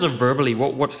 in terms of verbally,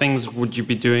 what things would you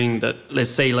be doing that, let's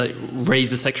say, like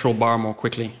raise the sexual bar more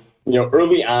quickly?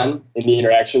 Early on in the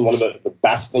interaction, one of the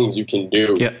best things you can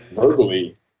do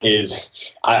verbally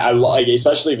is I like,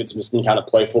 especially if it's just been kind of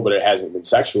playful, but it hasn't been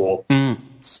sexual,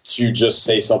 to just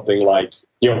say something like,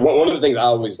 one of the things I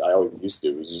always used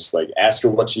to do was just like ask her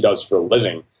what she does for a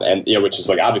living. And, which is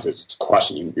like, obviously it's a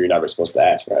question you're never supposed to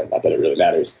ask, right? Not that it really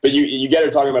matters. But you get her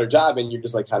talking about her job and you're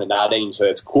just like kind of nodding and say,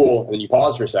 it's cool. And then you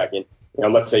pause for a second.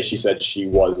 Let's say she said she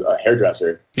was a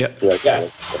hairdresser. Yeah. You're like, yeah,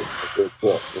 that's really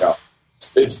cool.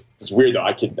 It's weird though.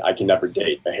 I can never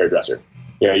date a hairdresser.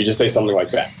 You just say something like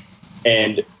that.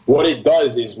 And what it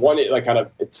does is, one,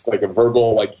 it's like a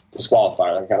verbal like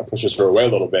disqualifier. It kind of pushes her away a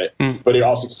little bit, but it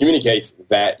also communicates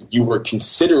that you were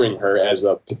considering her as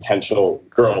a potential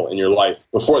girl in your life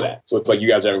before that. So it's like you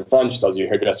guys are having fun. She tells you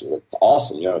hairdresser. It's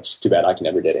awesome. It's just too bad I can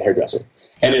never date a hairdresser.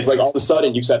 And it's like all of a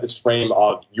sudden you set this frame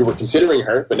of you were considering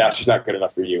her, but now she's not good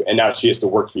enough for you, and now she has to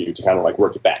work for you to kind of like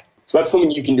work it back. So that's something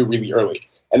you can do really early.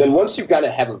 And then once you kind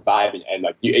of have a vibe and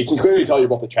like it can clearly tell you're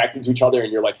both attracted to each other,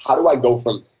 and you're like, how do I go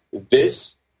from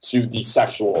this to the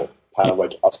sexual kind of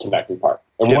like us connecting part?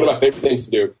 And one of my favorite things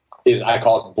to do is I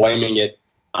call it blaming it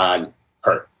on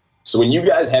her. So when you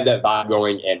guys have that vibe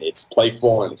going and it's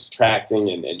playful and it's attracting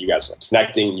and you guys are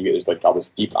connecting and there's like all this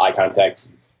deep eye contact,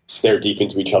 stare deep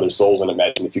into each other's souls and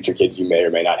imagine the future kids you may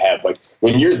or may not have. Like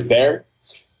when you're there,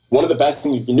 one of the best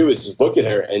things you can do is just look at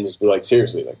her and just be like,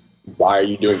 seriously, like, why are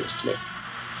you doing this to me?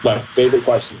 My favorite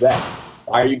question is that.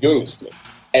 Why are you doing this to me?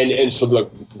 And she'll be like,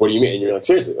 what do you mean? And you're like,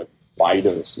 seriously, like, why are you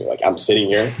doing this to me? Like, I'm sitting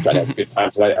here trying to have a good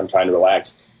time tonight. I'm trying to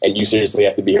relax. And you seriously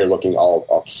have to be here looking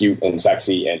all cute and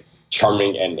sexy and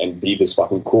charming and be this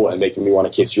fucking cool and making me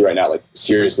want to kiss you right now. Like,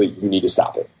 seriously, you need to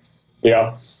stop it. You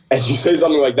know? And you say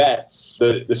something like that,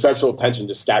 the sexual tension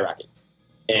just skyrockets.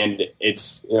 And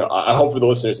it's, you know, I hope for the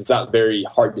listeners, it's not very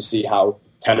hard to see how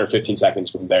 10 or 15 seconds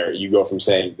from there, you go from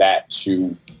saying that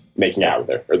to making out with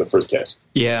her or the first kiss.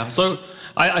 Yeah. So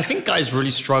I think guys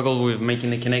really struggle with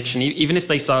making the connection. Even if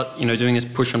they start, you know, doing this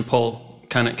push and pull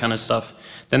kind of stuff,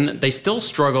 then they still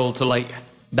struggle to like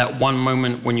that one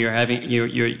moment when you're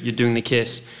doing the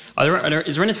kiss.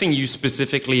 Is there anything you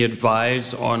specifically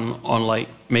advise on like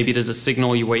maybe there's a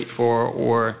signal you wait for,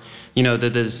 or you know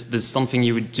that there's something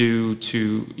you would do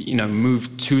to, you know,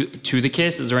 move to the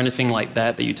kiss? Is there anything like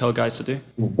that you tell guys to do?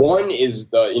 One is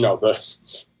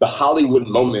the Hollywood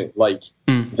moment, like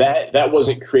that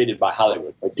wasn't created by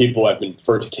Hollywood. Like, people have been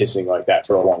first kissing like that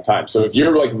for a long time. So if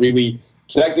you're like really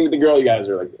connecting with the girl, you guys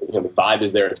are like, you know, the vibe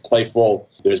is there, it's playful,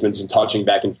 there's been some touching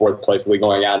back and forth playfully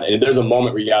going on, and there's a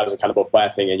moment where you guys are kind of both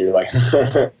laughing and you're like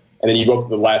and then you both,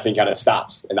 the laughing kind of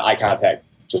stops and the eye contact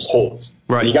just holds.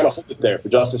 Right. And you gotta hold it there for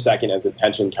just a second as the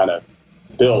tension kind of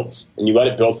builds, and you let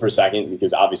it build for a second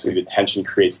because obviously the tension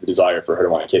creates the desire for her to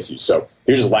want to kiss you. So if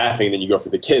you're just laughing and then you go for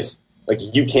the kiss, like,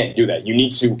 you can't do that. You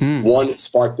need to one,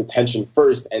 spark the tension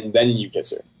first and then you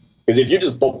kiss her. Because if you're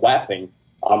just both laughing,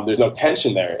 there's no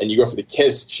tension there, and you go for the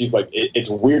kiss, she's like, it's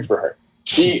weird for her.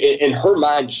 She, in her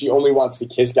mind, she only wants to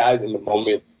kiss guys in the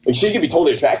moment. Like, she could be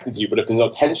totally attracted to you, but if there's no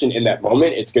tension in that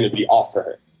moment, it's going to be off for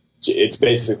her. It's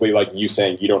basically like you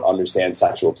saying you don't understand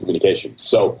sexual communication.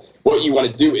 So what you want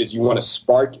to do is you want to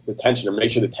spark the tension, or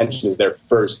make sure the tension is there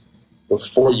first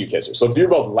before you kiss her. So if you're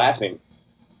both laughing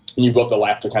and you both, the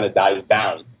laughter kind of dies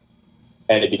down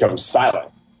and it becomes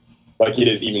silent, like it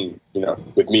is even, you know,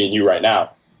 with me and you right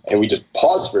now, and we just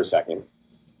pause for a second,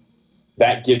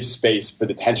 that gives space for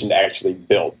the tension to actually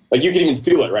build. Like, you can even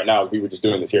feel it right now as we were just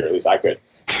doing this here, at least I could.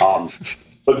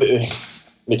 But let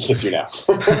me kiss you now.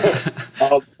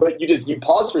 But you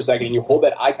pause for a second and you hold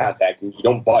that eye contact and you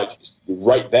don't budge, you're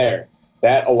right there.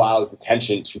 That allows the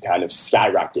tension to kind of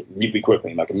skyrocket really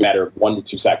quickly in like a matter of 1 to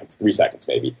 2 seconds, 3 seconds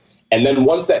maybe. And then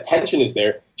once that tension is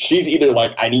there, she's either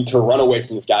like, I need to run away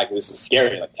from this guy because this is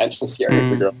scary. Like, tension is scary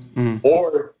for girls.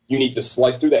 Or you need to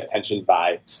slice through that tension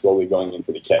by slowly going in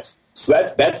for the kiss. So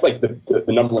that's like the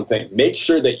number one thing. Make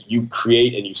sure that you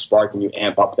create and you spark and you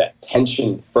amp up that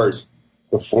tension first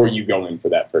before you go in for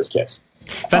that first kiss.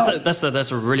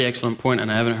 That's a really excellent point,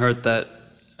 and I haven't heard that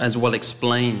as well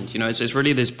explained. You know, it's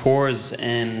really this pause,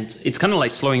 and it's kind of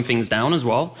like slowing things down as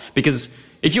well, because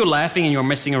if you're laughing and you're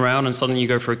messing around and suddenly you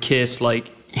go for a kiss,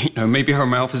 like, you know, maybe her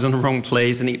mouth is in the wrong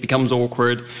place and it becomes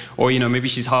awkward, or, you know, maybe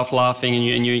she's half laughing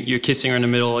and you're kissing her in the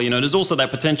middle. You know, there's also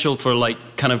that potential for like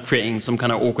kind of creating some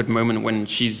kind of awkward moment when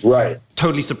she's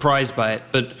totally surprised by it.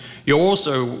 But you're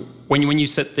also, when you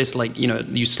set this, like, you know,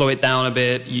 you slow it down a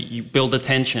bit, you build the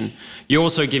tension, you're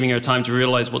also giving her time to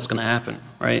realize what's going to happen,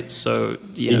 right? So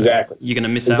you know, you're going to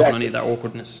miss out on any of that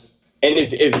awkwardness. And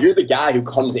if you're the guy who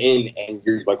comes in and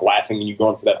you're like laughing and you go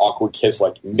in for that awkward kiss,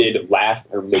 like mid laugh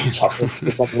or mid chuckle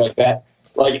or something like that,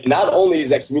 like, not only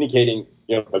is that communicating,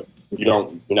 you know, but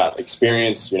you're not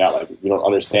experienced, you don't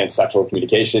understand sexual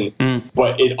communication,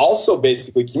 but it also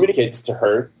basically communicates to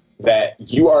her that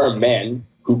you are a man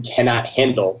who cannot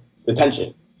handle the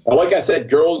tension. Now, like I said,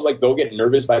 girls, like, they'll get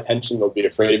nervous by tension, they'll be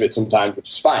afraid of it sometimes, which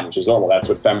is fine, which is normal. That's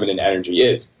what feminine energy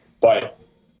is. But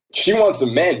she wants a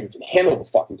man who can handle the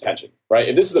fucking tension, right?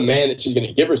 If this is a man that she's going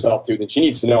to give herself to, then she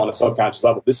needs to know on a subconscious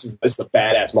level, this is the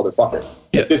badass motherfucker.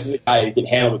 Yeah. This is a guy who can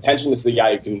handle the tension. This is a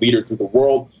guy who can lead her through the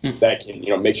world, that can, you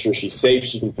know, make sure she's safe.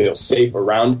 She can feel safe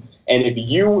around. And if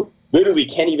you literally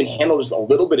can't even handle just a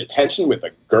little bit of tension with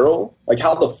a girl, like,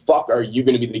 how the fuck are you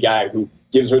going to be the guy who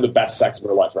gives her the best sex of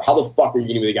her life? Or how the fuck are you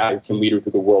going to be the guy who can lead her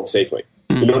through the world safely?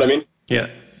 You know what I mean? Yeah.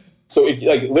 So if,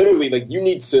 like, literally, like, you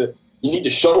need to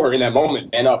show her in that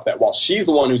moment, man up, that while she's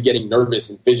the one who's getting nervous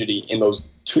and fidgety in those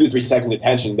 2 to 3 seconds of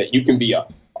tension, that you can be a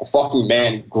fucking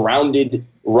man grounded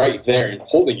right there and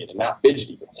holding it and not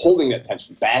fidgety, but holding that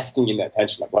tension, basking in that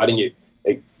tension, like letting it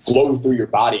like flow through your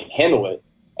body and handle it,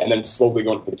 and then slowly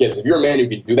going for the kiss. If you're a man who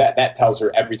can do that, that tells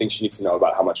her everything she needs to know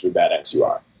about how much of a badass you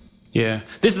are. Yeah.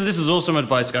 This is awesome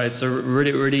advice, guys. So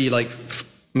really like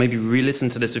maybe re-listen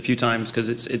to this a few times, because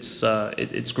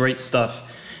it's great stuff.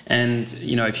 And,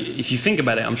 you know, if you think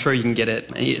about it, I'm sure you can get it,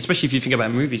 especially if you think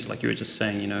about movies, like you were just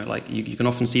saying, you know, like you can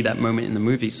often see that moment in the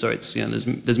movies. So it's, you know,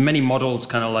 there's many models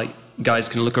kind of like guys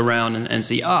can look around and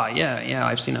see, yeah,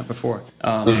 I've seen that before.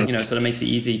 You know, so that makes it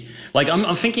easy. Like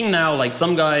I'm thinking now, like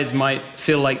some guys might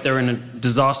feel like they're in a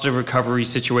disaster recovery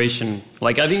situation.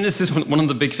 Like I think this is one of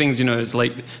the big things, you know, is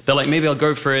like, they're like, maybe I'll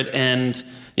go for it and,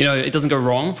 you know, it doesn't go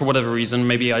wrong for whatever reason.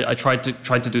 Maybe I tried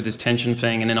to do this tension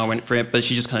thing and then I went for it, but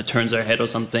she just kind of turns her head or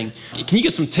something. Can you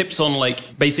give some tips on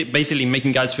like basically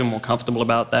making guys feel more comfortable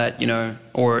about that, you know,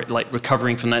 or like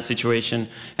recovering from that situation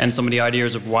and some of the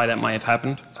ideas of why that might have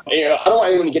happened? You know, I don't want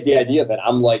anyone to get the idea that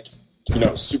I'm like, you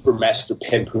know, super master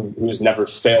pimp who's never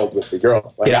failed with the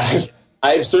girl. Like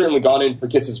I've certainly gone in for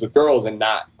kisses with girls and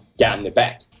not gotten it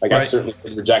back. Like I've certainly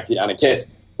been rejected on a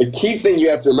kiss. The key thing you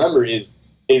have to remember is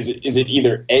it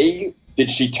either A, did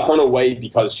she turn away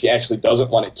because she actually doesn't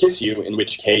want to kiss you, in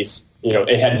which case, you know,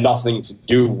 it had nothing to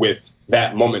do with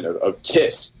that moment of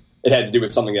kiss. It had to do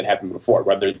with something that happened before,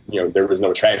 whether, you know, there was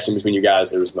no attraction between you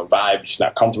guys, there was no vibe, she's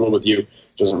not comfortable with you,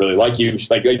 she doesn't really like you.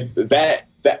 Like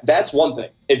that's one thing.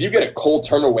 If you get a cold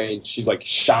turn away and she's like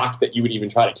shocked that you would even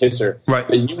try to kiss her,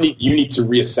 then you need to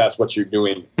reassess what you're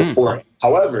doing beforehand.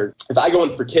 However, if I go in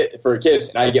for a kiss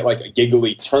and I get like a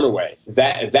giggly turn away,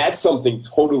 that's something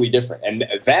totally different. And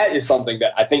that is something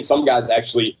that I think some guys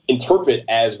actually interpret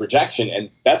as rejection.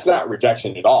 And that's not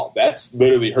rejection at all. That's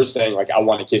literally her saying like, I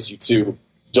want to kiss you too,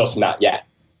 just not yet,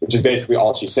 which is basically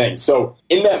all she's saying. So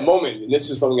in that moment, and this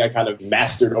is something I kind of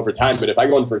mastered over time, but if I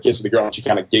go in for a kiss with a girl and she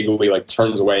kind of giggly like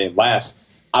turns away and laughs,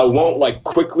 I won't like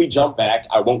quickly jump back.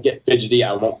 I won't get fidgety.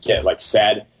 I won't get like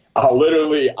sad. I'll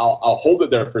hold it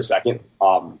there for a second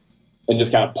and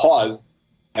just kind of pause.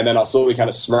 And then I'll slowly kind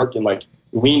of smirk and like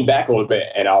lean back a little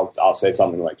bit. And I'll say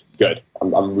something like, good,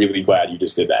 I'm really glad you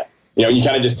just did that. You know, you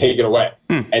kind of just take it away.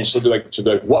 And she'll be like,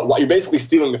 what? You're basically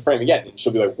stealing the frame again. And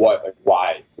she'll be like, what? Like,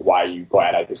 why are you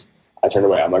glad I turned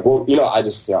away? I'm like, well, you know,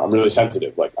 I'm really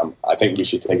sensitive. Like, I think you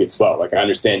should take it slow. Like, I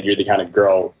understand you're the kind of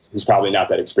girl who's probably not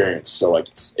that experienced. So like,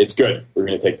 it's good. We're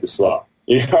going to take this slow,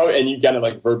 you know? And you kind of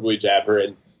like verbally jab her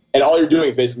and all you're doing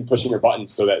is basically pushing her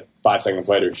buttons so that 5 seconds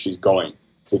later, she's going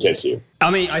to kiss you. I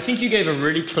mean, I think you gave a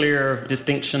really clear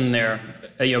distinction there.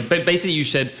 You know, basically you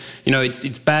said, you know,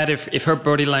 it's bad if her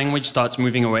body language starts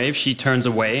moving away, if she turns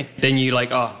away, then you like,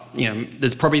 you know,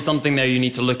 there's probably something there you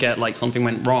need to look at, like something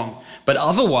went wrong. But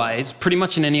otherwise, pretty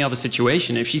much in any other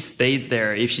situation, if she stays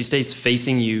there, if she stays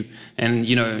facing you and,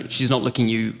 you know, she's not looking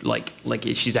you like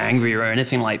if she's angry or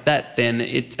anything like that, then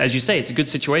it, as you say, it's a good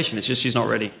situation. It's just she's not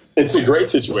ready. It's a great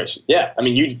situation. Yeah. I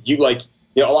mean, you like,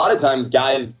 you know, a lot of times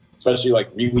guys, especially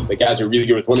like really the guys who are really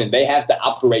good with women, they have to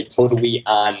operate totally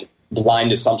on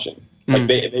blind assumption. Like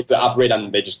they have to operate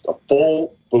on just a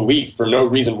full belief for no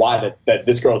reason why that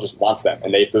this girl just wants them,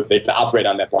 and they have to operate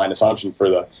on that blind assumption for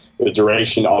the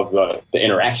duration of the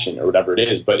interaction or whatever it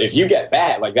is. But if you get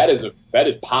that, like that is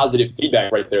positive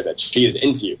feedback right there that she is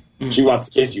into you. She wants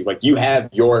to kiss you. Like you have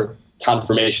your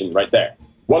confirmation right there.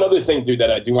 One other thing, dude,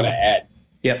 that I do want to add.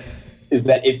 Is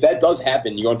that if that does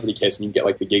happen, you go in for the kiss and you get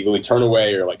like the giggly turn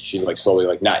away or like she's like slowly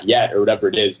like not yet or whatever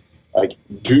it is, like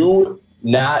do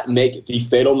not make the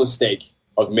fatal mistake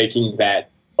of making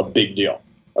that a big deal,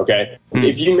 okay?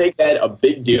 If you make that a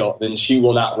big deal, then she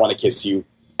will not want to kiss you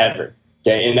ever,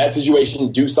 okay? In that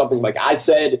situation, do something like I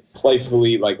said,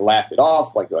 playfully, like laugh it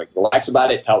off, like relax about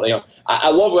it, tell, you know,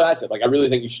 I love what I said. Like, I really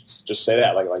think you should just say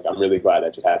that. Like I'm really glad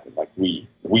that just happened. Like, we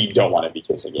don't want to be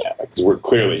kissing yet, because we're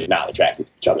clearly not attracted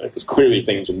to each other, because clearly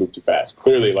things would move too fast.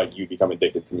 Clearly, like, you become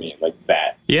addicted to me, like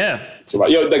that. Yeah. So,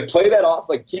 you know, like, play that off,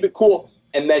 like, keep it cool,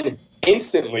 and then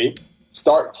instantly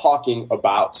start talking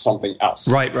about something else.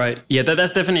 Right. Yeah,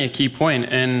 that's definitely a key point.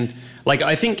 And like,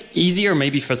 I think easier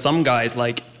maybe for some guys,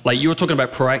 like you were talking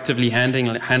about proactively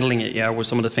handling it, yeah, with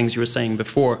some of the things you were saying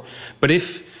before. But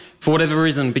if for whatever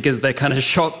reason, because they're kind of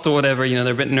shocked or whatever, you know,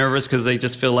 they're a bit nervous because they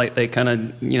just feel like they kind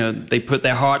of, you know, they put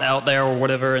their heart out there or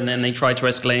whatever, and then they try to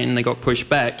escalate and they got pushed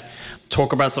back,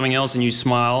 talk about something else and you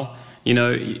smile, you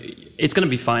know, it's going to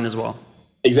be fine as well.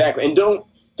 Exactly. And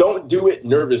don't do it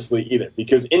nervously either,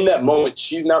 because in that moment,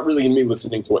 she's not really going to be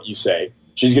listening to what you say.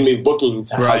 She's going to be looking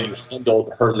to how you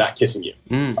handled her not kissing you.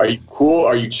 Are you cool?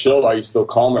 Are you chill? Are you still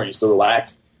calm? Are you still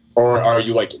relaxed? Or are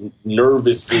you like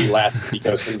nervously laughing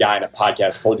because some guy in a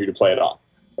podcast told you to play it off?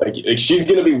 Like she's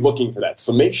going to be looking for that.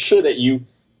 So make sure that you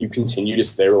continue to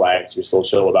stay relaxed. You're still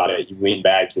chill about it. You lean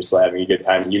back. You're still having a good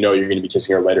time. You know you're going to be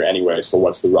kissing her later anyway. So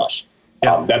what's the rush?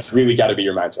 Yeah. That's really got to be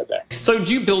your mindset there. So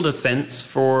do you build a sense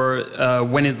for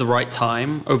when is the right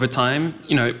time over time?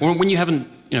 You know, when you haven't,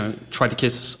 you know, tried to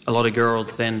kiss a lot of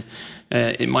girls, then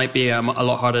it might be a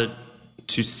lot harder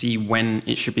to see when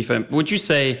it should be filmed. Would you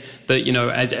say that, you know,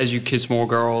 as you kiss more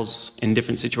girls in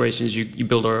different situations, you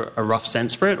build a rough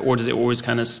sense for it, or does it always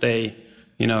kind of stay,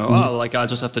 you know, oh, like I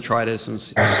just have to try this and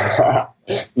see?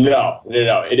 No.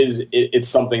 It's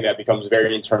something that becomes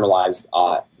very internalized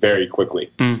very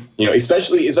quickly. You know,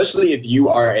 especially if you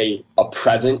are a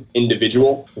present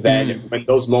individual, then when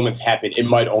those moments happen, it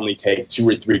might only take 2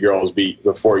 or 3 girls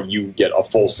before you get a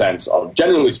full sense of,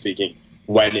 generally speaking,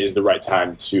 when is the right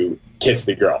time to kiss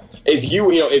the girl. If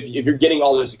you're getting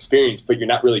all this experience, but you're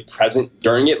not really present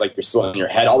during it, like you're still in your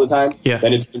head all the time,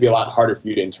 then it's going to be a lot harder for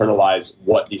you to internalize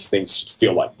what these things should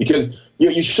feel like. Because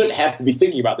you shouldn't have to be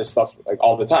thinking about this stuff like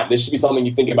all the time. This should be something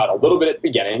you think about a little bit at the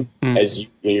beginning as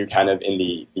you're kind of in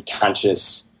the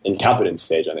conscious incompetence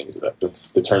stage, I think is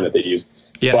the term that they use.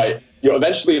 Yeah. But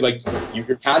eventually, like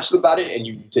you're conscious about it and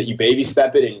you baby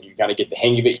step it and you kind of get the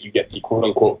hang of it. You get the quote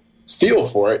unquote feel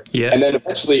for it, and then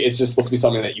eventually it's just supposed to be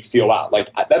something that you feel out. Like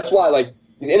that's why like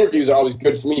these interviews are always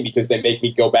good for me, because they make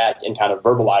me go back and kind of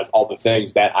verbalize all the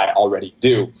things that I already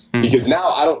do. Because now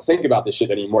I don't think about this shit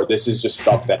anymore. This is just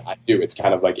stuff that I do. It's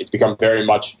kind of like it's become very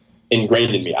much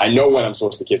ingrained in me. I know when I'm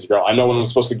supposed to kiss a girl. I know when I'm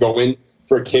supposed to go in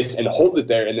for a kiss and hold it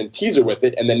there and then tease her with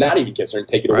it and then not even kiss her and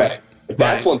take it away. Like,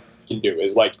 that's one thing you can do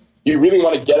is like, you really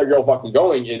want to get a girl fucking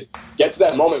going, is get to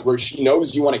that moment where she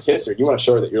knows you want to kiss her. You want to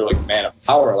show her that you're like a man of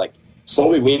power. Like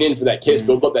slowly lean in for that kiss,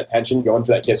 build up that tension, go in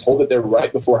for that kiss, hold it there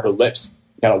right before her lips,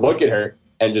 kind of look at her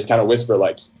and just kind of whisper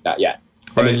like, not yet.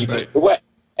 And then you take it away.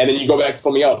 And then you go back to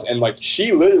something else. And like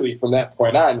she literally from that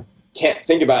point on can't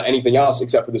think about anything else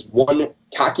except for this one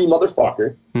cocky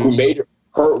motherfucker who made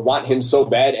her want him so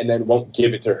bad and then won't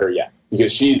give it to her yet.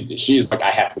 Because she's like, I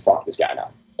have to fuck this guy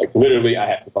now. Like literally, I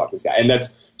have to fuck this guy. And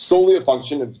that's solely a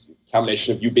function of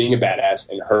combination of you being a badass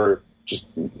and her just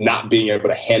not being able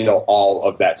to handle all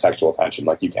of that sexual attention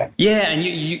like you can. Yeah, and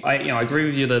I agree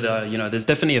with you that there's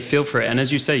definitely a feel for it, and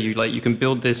as you say, you can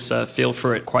build this feel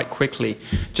for it quite quickly.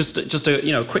 Just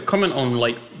a quick comment on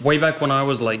like way back when I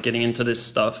was like getting into this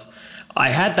stuff, I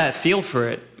had that feel for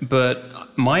it,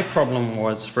 but my problem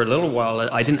was for a little while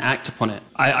I didn't act upon it.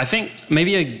 I think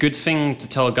maybe a good thing to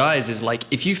tell guys is like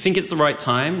if you think it's the right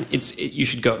time, you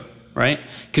should go. Right?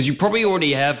 Because you probably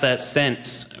already have that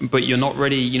sense, but you're not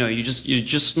ready, you're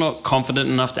just not confident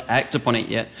enough to act upon it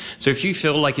yet. So if you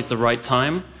feel like it's the right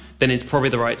time, then it's probably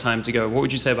the right time to go. What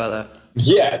would you say about that?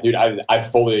 Yeah, dude, I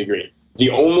fully agree.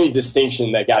 The only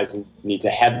distinction that guys need to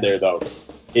have there, though,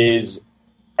 is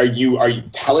are you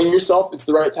telling yourself it's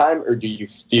the right time, or do you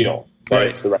feel that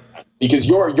it's the right time? Because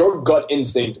your gut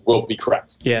instinct will be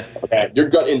correct. Yeah. Okay, your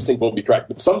gut instinct will be correct.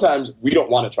 But sometimes we don't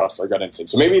want to trust our gut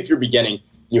instinct. So maybe if you're beginning,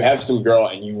 you have some girl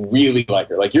and you really like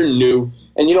her, like you're new,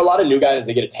 and a lot of new guys,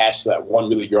 they get attached to that one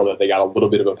really girl that they got a little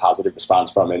bit of a positive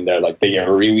response from, and they get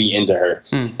really into her.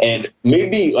 And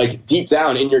maybe like deep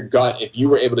down in your gut, if you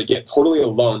were able to get totally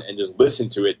alone and just listen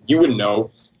to it, you would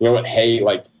know, what, hey,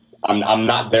 like I'm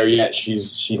not there yet.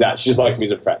 She's not. She just likes me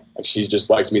as a friend. Like she just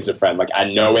likes me as a friend. Like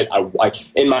I know it. I like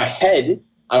in my head,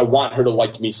 I want her to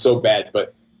like me so bad,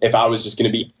 but if I was just going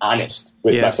to be honest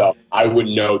with myself, I would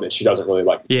know that she doesn't really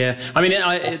like me. Yeah. I mean,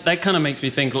 that kind of makes me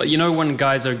think, like, when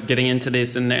guys are getting into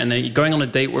this and they're going on a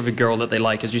date with a girl that they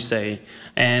like, as you say,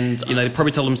 and, they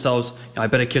probably tell themselves, I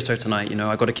better kiss her tonight.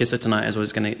 I got to kiss her tonight, as well,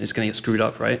 it's going to get screwed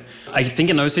up, right? I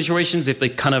think in those situations, if they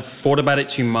kind of thought about it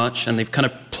too much and they've kind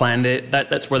of planned it,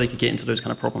 that's where they could get into those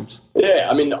kind of problems. Yeah.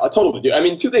 I mean, I totally do. I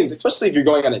mean, two things, especially if you're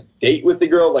going on a date with the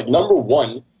girl, like number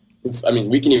one,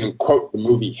 we can even quote the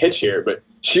movie Hitch here, but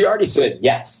she already said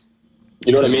yes.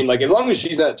 You know what I mean? Like, as long as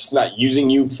she's not using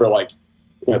you for like,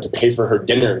 to pay for her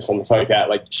dinner or something like that,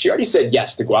 like she already said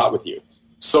yes to go out with you.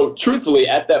 So truthfully,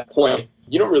 at that point,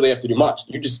 you don't really have to do much.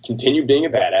 You just continue being a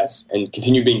badass and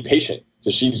continue being patient,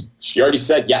 because she already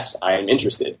said yes, I am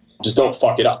interested. Just don't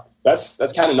fuck it up. That's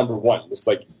kind of number one. Just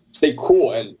like stay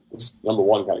cool, and this number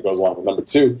one kind of goes along with number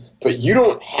two. But you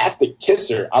don't have to kiss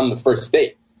her on the first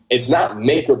date. It's not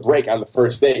make or break on the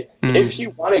first date. If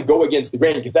you want to go against the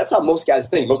grain, because that's how most guys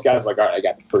think. Most guys are like, all right, I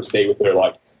got the first date with her.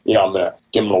 Like, I'm gonna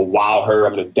wow her.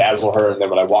 I'm gonna dazzle her, and then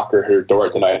when I walk her door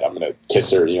at the night, I'm gonna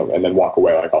kiss her. And then walk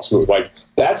away like all smooth. Like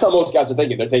that's how most guys are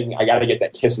thinking. They're thinking, I got to get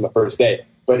that kiss on the first date.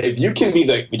 But if you can be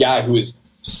the guy who is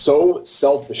so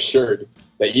self-assured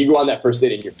that you go on that first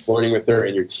date and you're flirting with her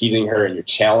and you're teasing her and you're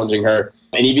challenging her,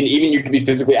 and even you could be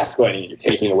physically escalating and you're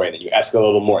taking away, then you escalate a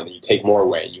little more, and then you take more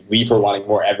away, and you leave her wanting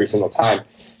more every single time.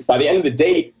 By the end of the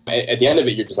date, at the end of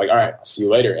it, you're just like, all right, I'll see you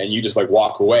later, and you just like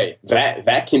walk away.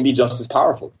 That can be just as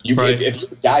powerful. If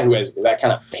you're a guy who has that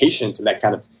kind of patience and that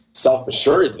kind of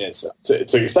self-assuredness,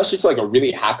 especially to like a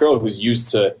really hot girl who's used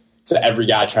to every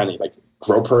guy trying to like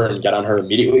grope her and get on her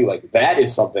immediately, like that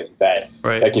is something that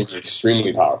that can be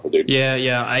extremely powerful, dude.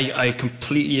 Yeah, I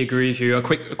completely agree with you. A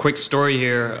quick story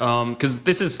here, because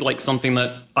this is like something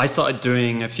that I started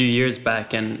doing a few years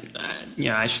back, and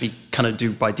I actually kind of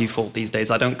do by default these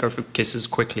days. I don't go for kisses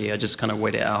quickly. I just kind of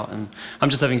wait it out, and I'm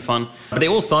just having fun. But it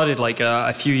all started like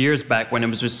a few years back when it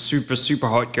was this super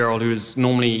hot girl who was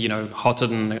normally hotter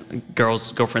than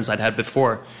girlfriends I'd had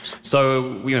before.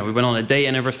 So we went on a date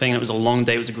and everything. And it was a long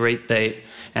date. It was a great date,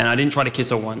 and I didn't try to kiss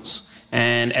her once.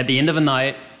 And at the end of the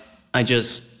night, I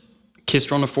just kissed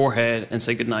her on the forehead and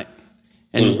said goodnight.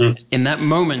 And in that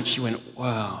moment, she went,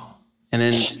 wow. And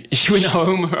then she went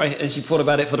home, right? And she thought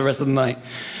about it for the rest of the night.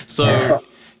 So,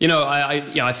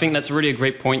 I think that's really a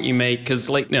great point you make, because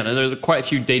there are quite a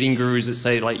few dating gurus that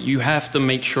say like you have to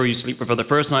make sure you sleep with her the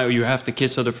first night, or you have to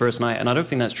kiss her the first night. And I don't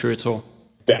think that's true at all.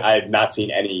 I've not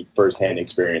seen any firsthand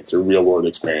experience or real world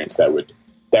experience that would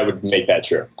make that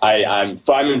true. I'm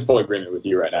in full agreement with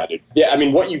you right now, dude. Yeah, I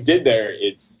mean, what you did there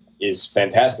is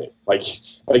fantastic. Like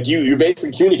you're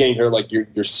basically communicating to her like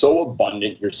you're so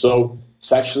abundant, you're so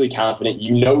sexually confident,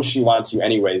 she wants you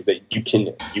anyways, that you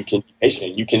can be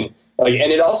patient. You can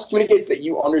and it also communicates that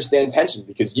you understand tension,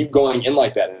 because you going in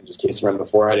like that and just kissing her on the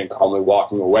forehead and calmly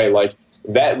walking away, like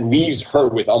that leaves her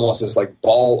with almost this like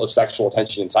ball of sexual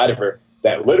tension inside of her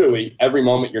that literally every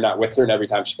moment you're not with her and every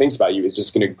time she thinks about you is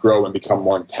just going to grow and become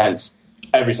more intense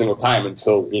every single time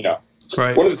until,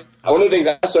 Right. One of the things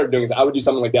I started doing is I would do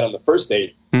something like that on the first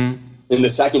date. And the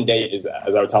second date is,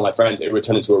 as I would tell my friends, it would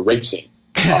turn into a rape scene.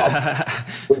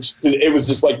 Which it was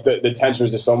just like the tension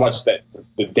was just so much that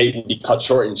the date would be cut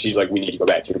short, and she's like, "We need to go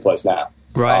back to your place now."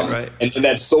 Right. And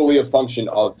that's solely a function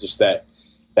of just that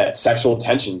sexual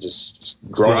tension just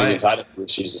growing inside of her.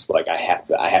 She's just like, I have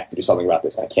to do something about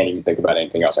this. I can't even think about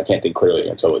anything else. I can't think clearly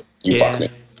until you fuck me.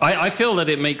 I feel that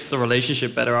it makes the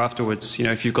relationship better afterwards.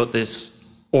 If you've got this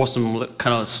awesome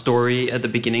kind of story at the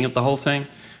beginning of the whole thing,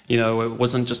 it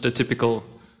wasn't just a typical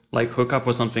like hookup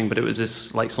or something, but it was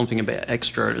just like something a bit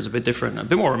extra. It was a bit different, a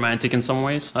bit more romantic in some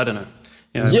ways. I don't know.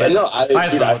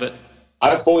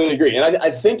 I fully agree. And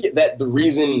I think that the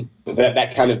reason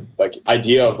that kind of like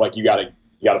idea of like, you gotta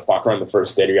fuck her on the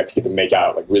first date, or you have to get them make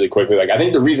out like really quickly. Like, I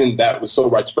think the reason that was so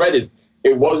widespread is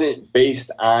it wasn't based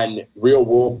on real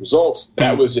world results.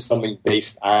 That was just something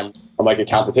based on like a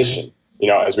competition,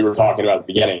 as we were talking about at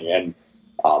the beginning. And,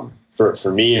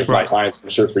 for me and for my clients, I'm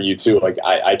sure for you too, like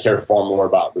I care far more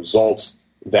about results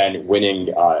than winning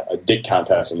a dick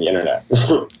contest on the internet.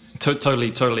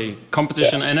 Totally.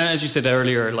 Competition, and as you said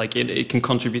earlier, like it can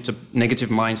contribute to negative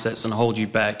mindsets and hold you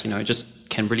back. It just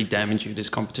can really damage you, this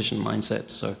competition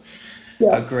mindset. So,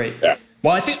 great. Yeah.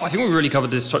 Well, I think we've really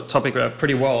covered this topic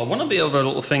pretty well. One of the other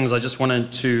little things I just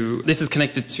wanted to, this is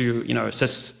connected to,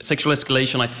 sexual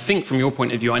escalation. I think from your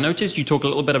point of view, I noticed you talk a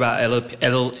little bit about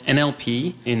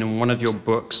NLP in one of your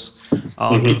books.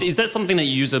 Is that something that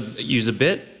you use a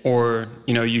bit, or,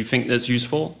 you think that's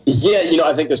useful? Yeah,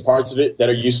 I think there's parts of it that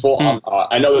are useful.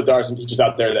 I know that there are some teachers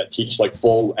out there that teach like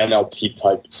full NLP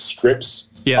type scripts.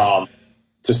 Yeah.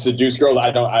 To seduce girls. I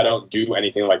don't do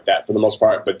anything like that for the most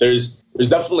part, but there's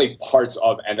definitely parts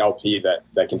of NLP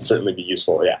that can certainly be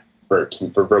useful, for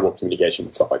verbal communication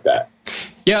and stuff like that.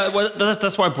 Yeah, well,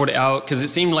 that's why I brought it out, because it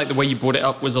seemed like the way you brought it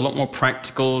up was a lot more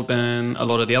practical than a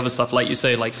lot of the other stuff. Like you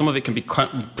say, like some of it can be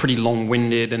pretty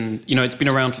long-winded, and it's been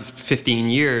around for 15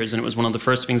 years, and it was one of the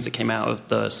first things that came out of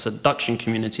the seduction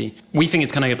community. We think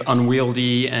it's kind of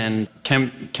unwieldy and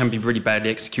can be really badly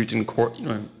executed in court,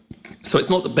 So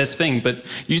it's not the best thing, but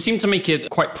you seem to make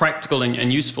it quite practical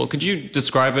and useful. Could you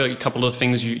describe a couple of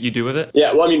things you do with it?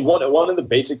 Yeah, well, I mean, one of the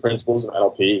basic principles of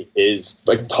NLP is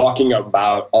like talking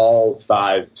about all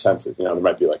 5 senses. There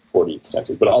might be like 40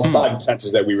 senses, but all 5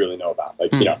 senses that we really know about,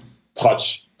 like,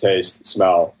 touch, taste,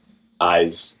 smell,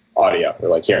 eyes, audio, or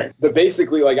like hearing. But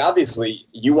basically, like, obviously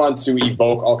you want to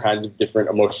evoke all kinds of different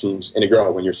emotions in a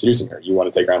girl when you're seducing her. You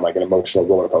want to take her on like an emotional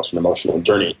roller coaster, an emotional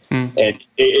journey. And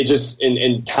it just,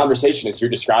 in conversation, as you're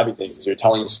describing things, as you're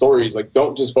telling stories, like,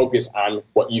 don't just focus on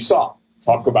what you saw.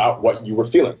 Talk about what you were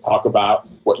feeling. Talk about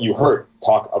what you heard.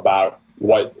 Talk about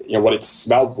what it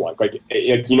smelled like. Like,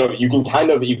 you can kind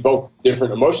of evoke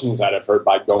different emotions out of her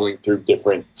by going through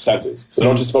different senses. So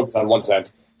don't just focus on one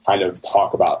sense. Kind of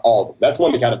talk about all of them. That's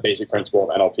one kind of basic principle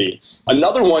of NLP.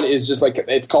 Another one is just like,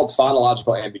 it's called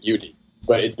phonological ambiguity,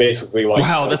 but it's basically like...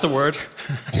 Wow, that's a word?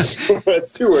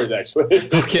 It's 2 words, actually.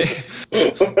 Okay.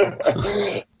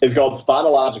 It's called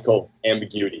phonological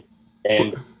ambiguity.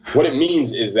 And what it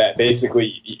means is that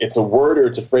basically it's a word or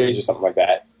it's a phrase or something like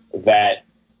that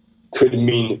could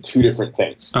mean 2 different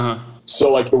things.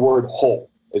 So like the word whole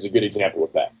is a good example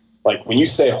of that. Like when you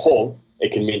say whole,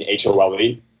 it can mean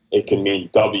HOLE. It can mean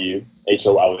W,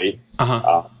 H-O-L-E.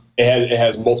 It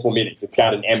has multiple meanings. It's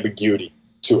got an ambiguity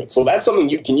to it. So that's something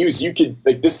you can use. You could,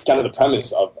 like, this is kind of the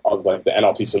premise of like the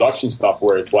NLP seduction stuff,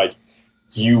 where it's like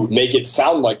you make it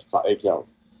sound like, you know,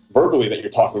 verbally that you're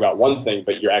talking about one thing,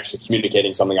 but you're actually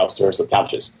communicating something else to her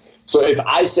subconscious. So if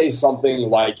I say something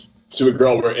like to a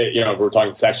girl, where, you know, we're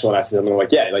talking sexual, and I say something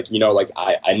like, yeah, like, you know, like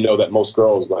I know that most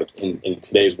girls, like in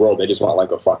today's world, they just want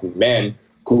like a fucking man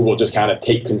who will just kind of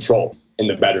take control in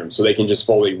the bedroom, so they can just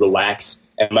fully relax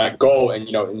and let go, and,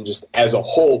 you know, and just as a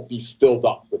whole be filled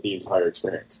up with the entire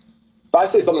experience. If I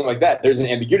say something like that, there's an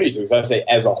ambiguity to it, because I say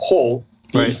as a whole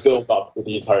be filled up with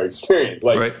the entire experience.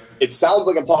 Like, it sounds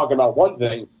like I'm talking about one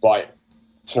thing, but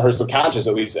to her subconscious,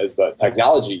 at least as the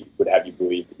technology would have you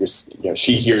believe, you know,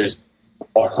 she hears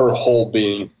her whole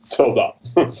being filled up.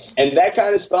 And that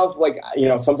kind of stuff, like, you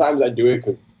know, sometimes I do it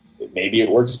because maybe it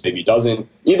works, maybe it doesn't.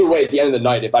 Either way, at the end of the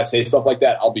night, if I say stuff like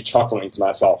that, I'll be chuckling to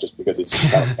myself just because it's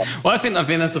just kind of fun. Well, I think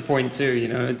that's the point too. You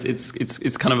know,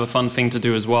 it's kind of a fun thing to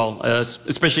do as well,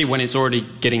 especially when it's already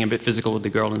getting a bit physical with the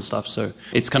girl and stuff. So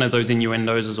it's kind of those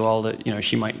innuendos as well that, you know,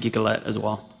 she might giggle at as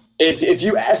well. If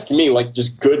you ask me, like,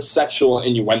 just good sexual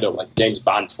innuendo, like James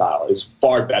Bond style, is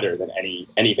far better than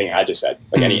anything I just said,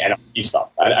 like any NLP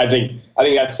stuff. I think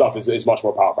that stuff is much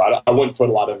more powerful. I wouldn't put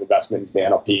a lot of investment into the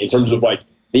NLP in terms of like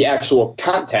the actual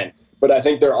content, but I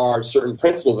think there are certain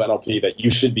principles of NLP that you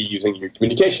should be using in your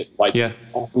communication, like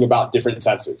talking about different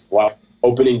senses, like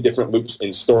opening different loops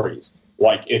in stories.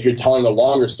 Like if you're telling a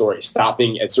longer story,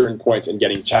 stopping at certain points and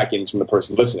getting check-ins from the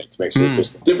person listening to make sure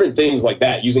there's different things like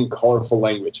that, using colorful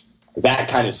language. That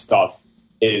kind of stuff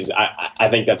is, I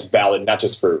think that's valid, not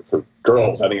just for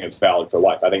girls. I think it's valid for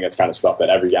life. I think that's kind of stuff that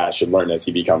every guy should learn as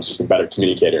he becomes just a better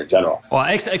communicator in general. Well,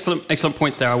 excellent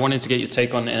points there. I wanted to get your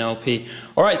take on NLP.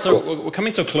 All right, so we're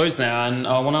coming to a close now, and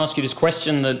I want to ask you this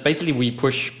question that basically we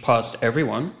push past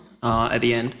everyone at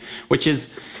the end, which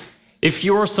is, if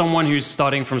you're someone who's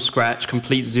starting from scratch,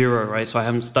 complete zero, right? So I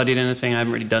haven't studied anything, I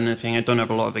haven't really done anything, I don't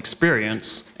have a lot of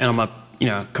experience, and I'm a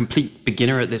complete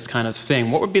beginner at this kind of thing,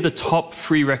 what would be the top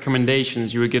 3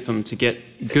 recommendations you would give them to get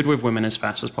good with women as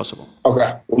fast as possible?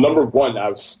 Okay. Well, number 1,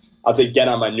 I'd say get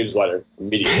on my newsletter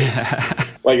immediately.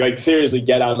 like seriously,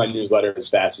 get on my newsletter as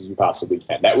fast as you possibly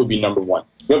can. That would be number 1.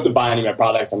 You don't have to buy any of my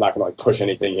products. I'm not going to like push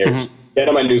anything here. Just get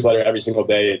on my newsletter every single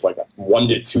day. It's like 1,000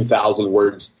 to 2,000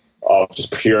 words of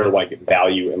just pure like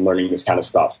value in learning this kind of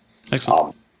stuff.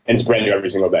 Excellent. And it's brand new every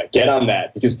single day. Get on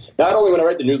that, because not only when I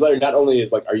write the newsletter, not only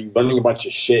is like, are you learning a bunch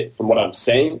of shit from what I'm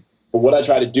saying, but what I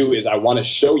try to do is I want to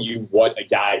show you what a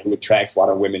guy who attracts a lot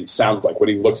of women sounds like, what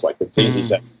he looks like, the things he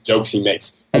says, the jokes he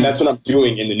makes. And that's what I'm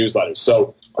doing in the newsletter.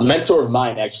 So a mentor of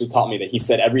mine actually taught me that he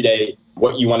said every day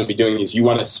what you want to be doing is you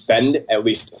want to spend at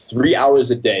least 3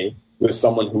 hours a day with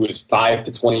someone who is 5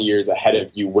 to 20 years ahead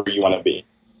of you where you want to be.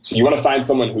 So you want to find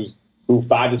someone who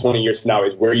 5 to 20 years from now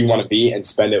is where you want to be, and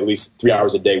spend at least 3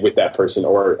 hours a day with that person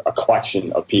or a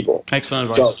collection of people. Excellent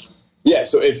advice.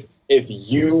 So if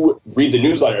you read the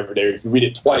newsletter every day, or if you read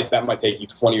it twice, that might take you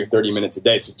 20 or 30 minutes a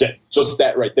day. So just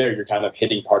that right there, you're kind of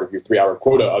hitting part of your 3-hour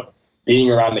quota of being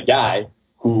around the guy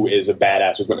who is a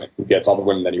badass with women, who gets all the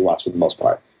women that he wants for the most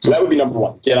part. So that would be number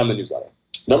 1, get on the newsletter.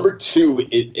 Number 2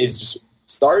 is just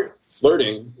start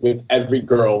flirting with every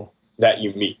girl that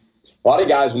you meet. A lot of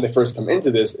guys, when they first come into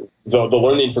this, they'll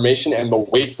learn the information and they'll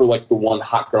wait for like the one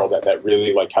hot girl that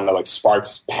really like kind of like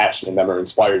sparks passion in them or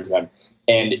inspires them.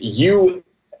 And you,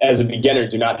 as a beginner,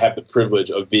 do not have the privilege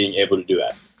of being able to do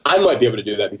that. I might be able to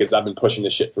do that because I've been pushing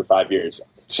this shit for 5 years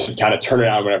to kind of turn it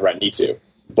on whenever I need to.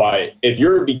 But if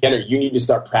you're a beginner, you need to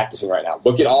start practicing right now.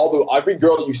 Look at every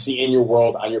girl you see in your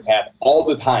world, on your path, all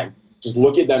the time. Just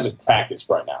look at them as practice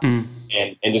right now.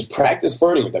 And just practice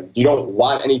flirting with them. You don't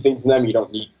want anything from them. You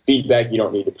don't need feedback. You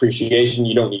don't need appreciation.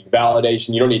 You don't need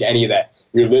validation. You don't need any of that.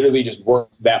 You're literally just work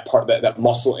that part, that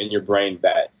muscle in your brain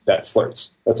that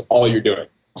flirts. That's all you're doing.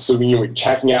 So when you're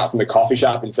checking out from the coffee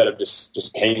shop, instead of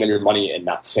just paying them your money and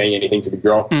not saying anything to the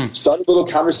girl, start a little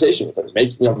conversation with her.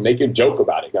 Make a joke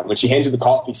about it. When she hands you the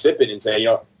coffee, sip it and say,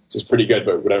 this is pretty good,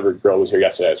 but whatever girl was here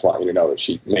yesterday, I just want you to know that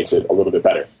she makes it a little bit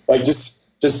better. Like just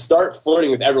start flirting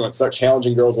with everyone. Start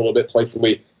challenging girls a little bit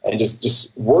playfully, and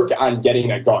just work on getting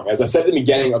that going. As I said at the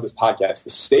beginning of this podcast, the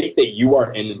state that you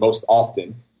are in most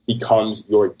often becomes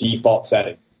your default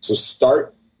setting. So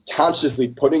start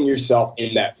consciously putting yourself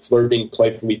in that flirting,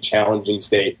 playfully challenging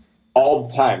state all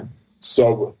the time.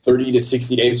 So 30 to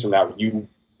 60 days from now, you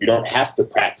don't have to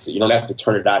practice it. You don't have to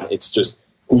turn it on. It's just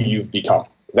who you've become.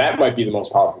 That might be the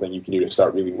most powerful thing you can do to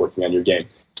start really working on your game.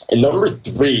 And number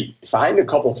 3, find a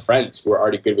couple friends who are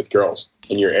already good with girls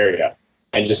in your area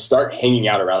and just start hanging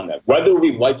out around them. Whether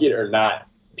we like it or not,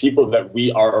 people that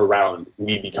we are around,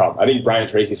 we become. I think Brian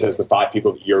Tracy says the 5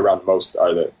 people that you're around the most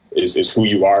is who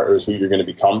you are, or is who you're going to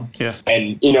become. Yeah.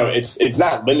 And, you know, it's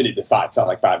not limited to 5. It's not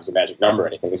like 5 is a magic number or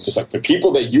anything. It's just like the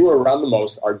people that you are around the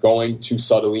most are going to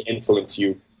subtly influence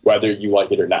you, whether you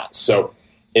like it or not. So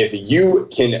if you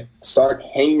can start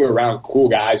hanging around cool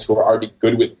guys who are already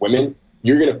good with women,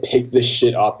 you're going to pick this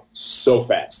shit up so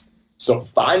fast. So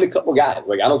find a couple guys.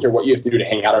 Like, I don't care what you have to do to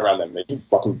hang out around them. You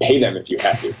fucking pay them if you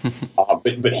have to.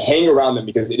 But hang around them,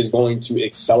 because it is going to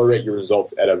accelerate your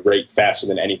results at a rate faster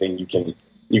than anything you can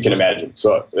imagine.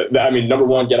 So, I mean, number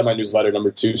 1, get on my newsletter. Number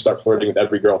 2, start flirting with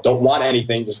every girl. Don't want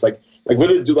anything. Just like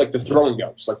literally do like the throw and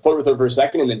go. Just like flirt with her for a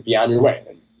second and then be on your way.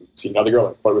 And see another girl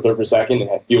and flirt with her for a second and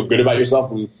feel good about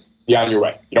yourself and be on your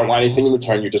way. You don't want anything in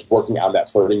return. You're just working on that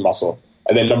flirting muscle.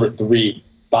 And then number 3,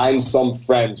 find some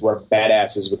friends who are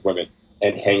badasses with women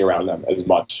and hang around them as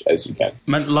much as you can.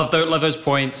 Man, love those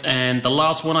points. And the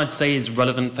last one I'd say is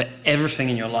relevant for everything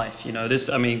in your life. You know, this,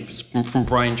 I mean, it's from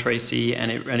Brian Tracy,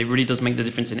 and it really does make the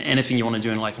difference in anything you want to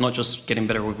do in life, not just getting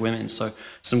better with women. So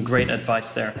some great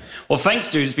advice there. Well,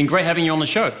 thanks, dude. It's been great having you on the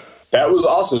show. That was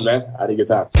awesome, man. I had a good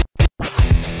time.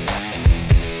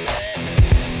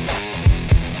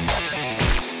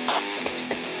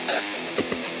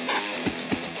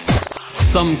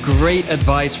 Some great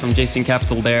advice from Jason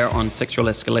Capital there on sexual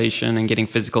escalation and getting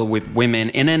physical with women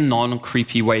in a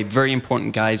non-creepy way. Very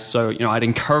important, guys. So, you know, I'd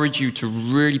encourage you to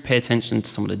really pay attention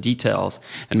to some of the details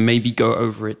and maybe go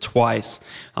over it twice,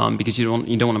 because you don't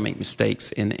want to make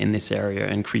mistakes in this area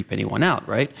and creep anyone out,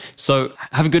 right? So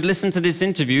have a good listen to this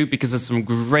interview, because there's some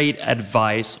great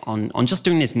advice on just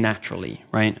doing this naturally,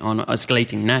 right? On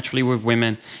escalating naturally with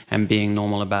women and being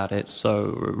normal about it.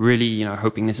 So really, you know,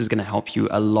 hoping this is going to help you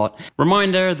a lot. Reminder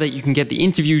that you can get the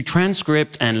interview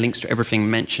transcript and links to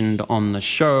everything mentioned on the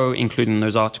show, including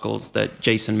those articles that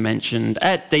Jason mentioned,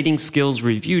 at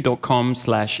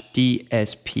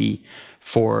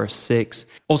datingskillsreview.com/DSP46.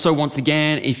 Also, once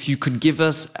again, if you could give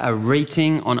us a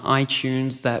rating on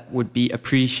iTunes, that would be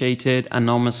appreciated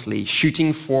enormously.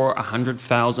 Shooting for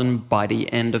 100,000 by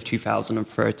the end of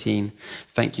 2013.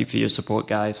 Thank you for your support,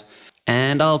 guys.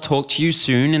 And I'll talk to you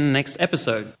soon in the next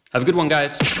episode. Have a good one,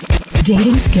 guys.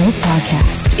 Dating Skills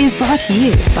Podcast is brought to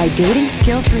you by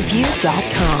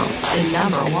datingskillsreview.com, the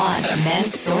 #1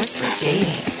 men's source for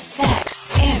dating,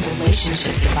 sex, and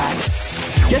relationships advice.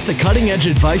 Get the cutting edge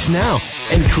advice now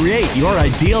and create your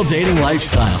ideal dating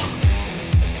lifestyle.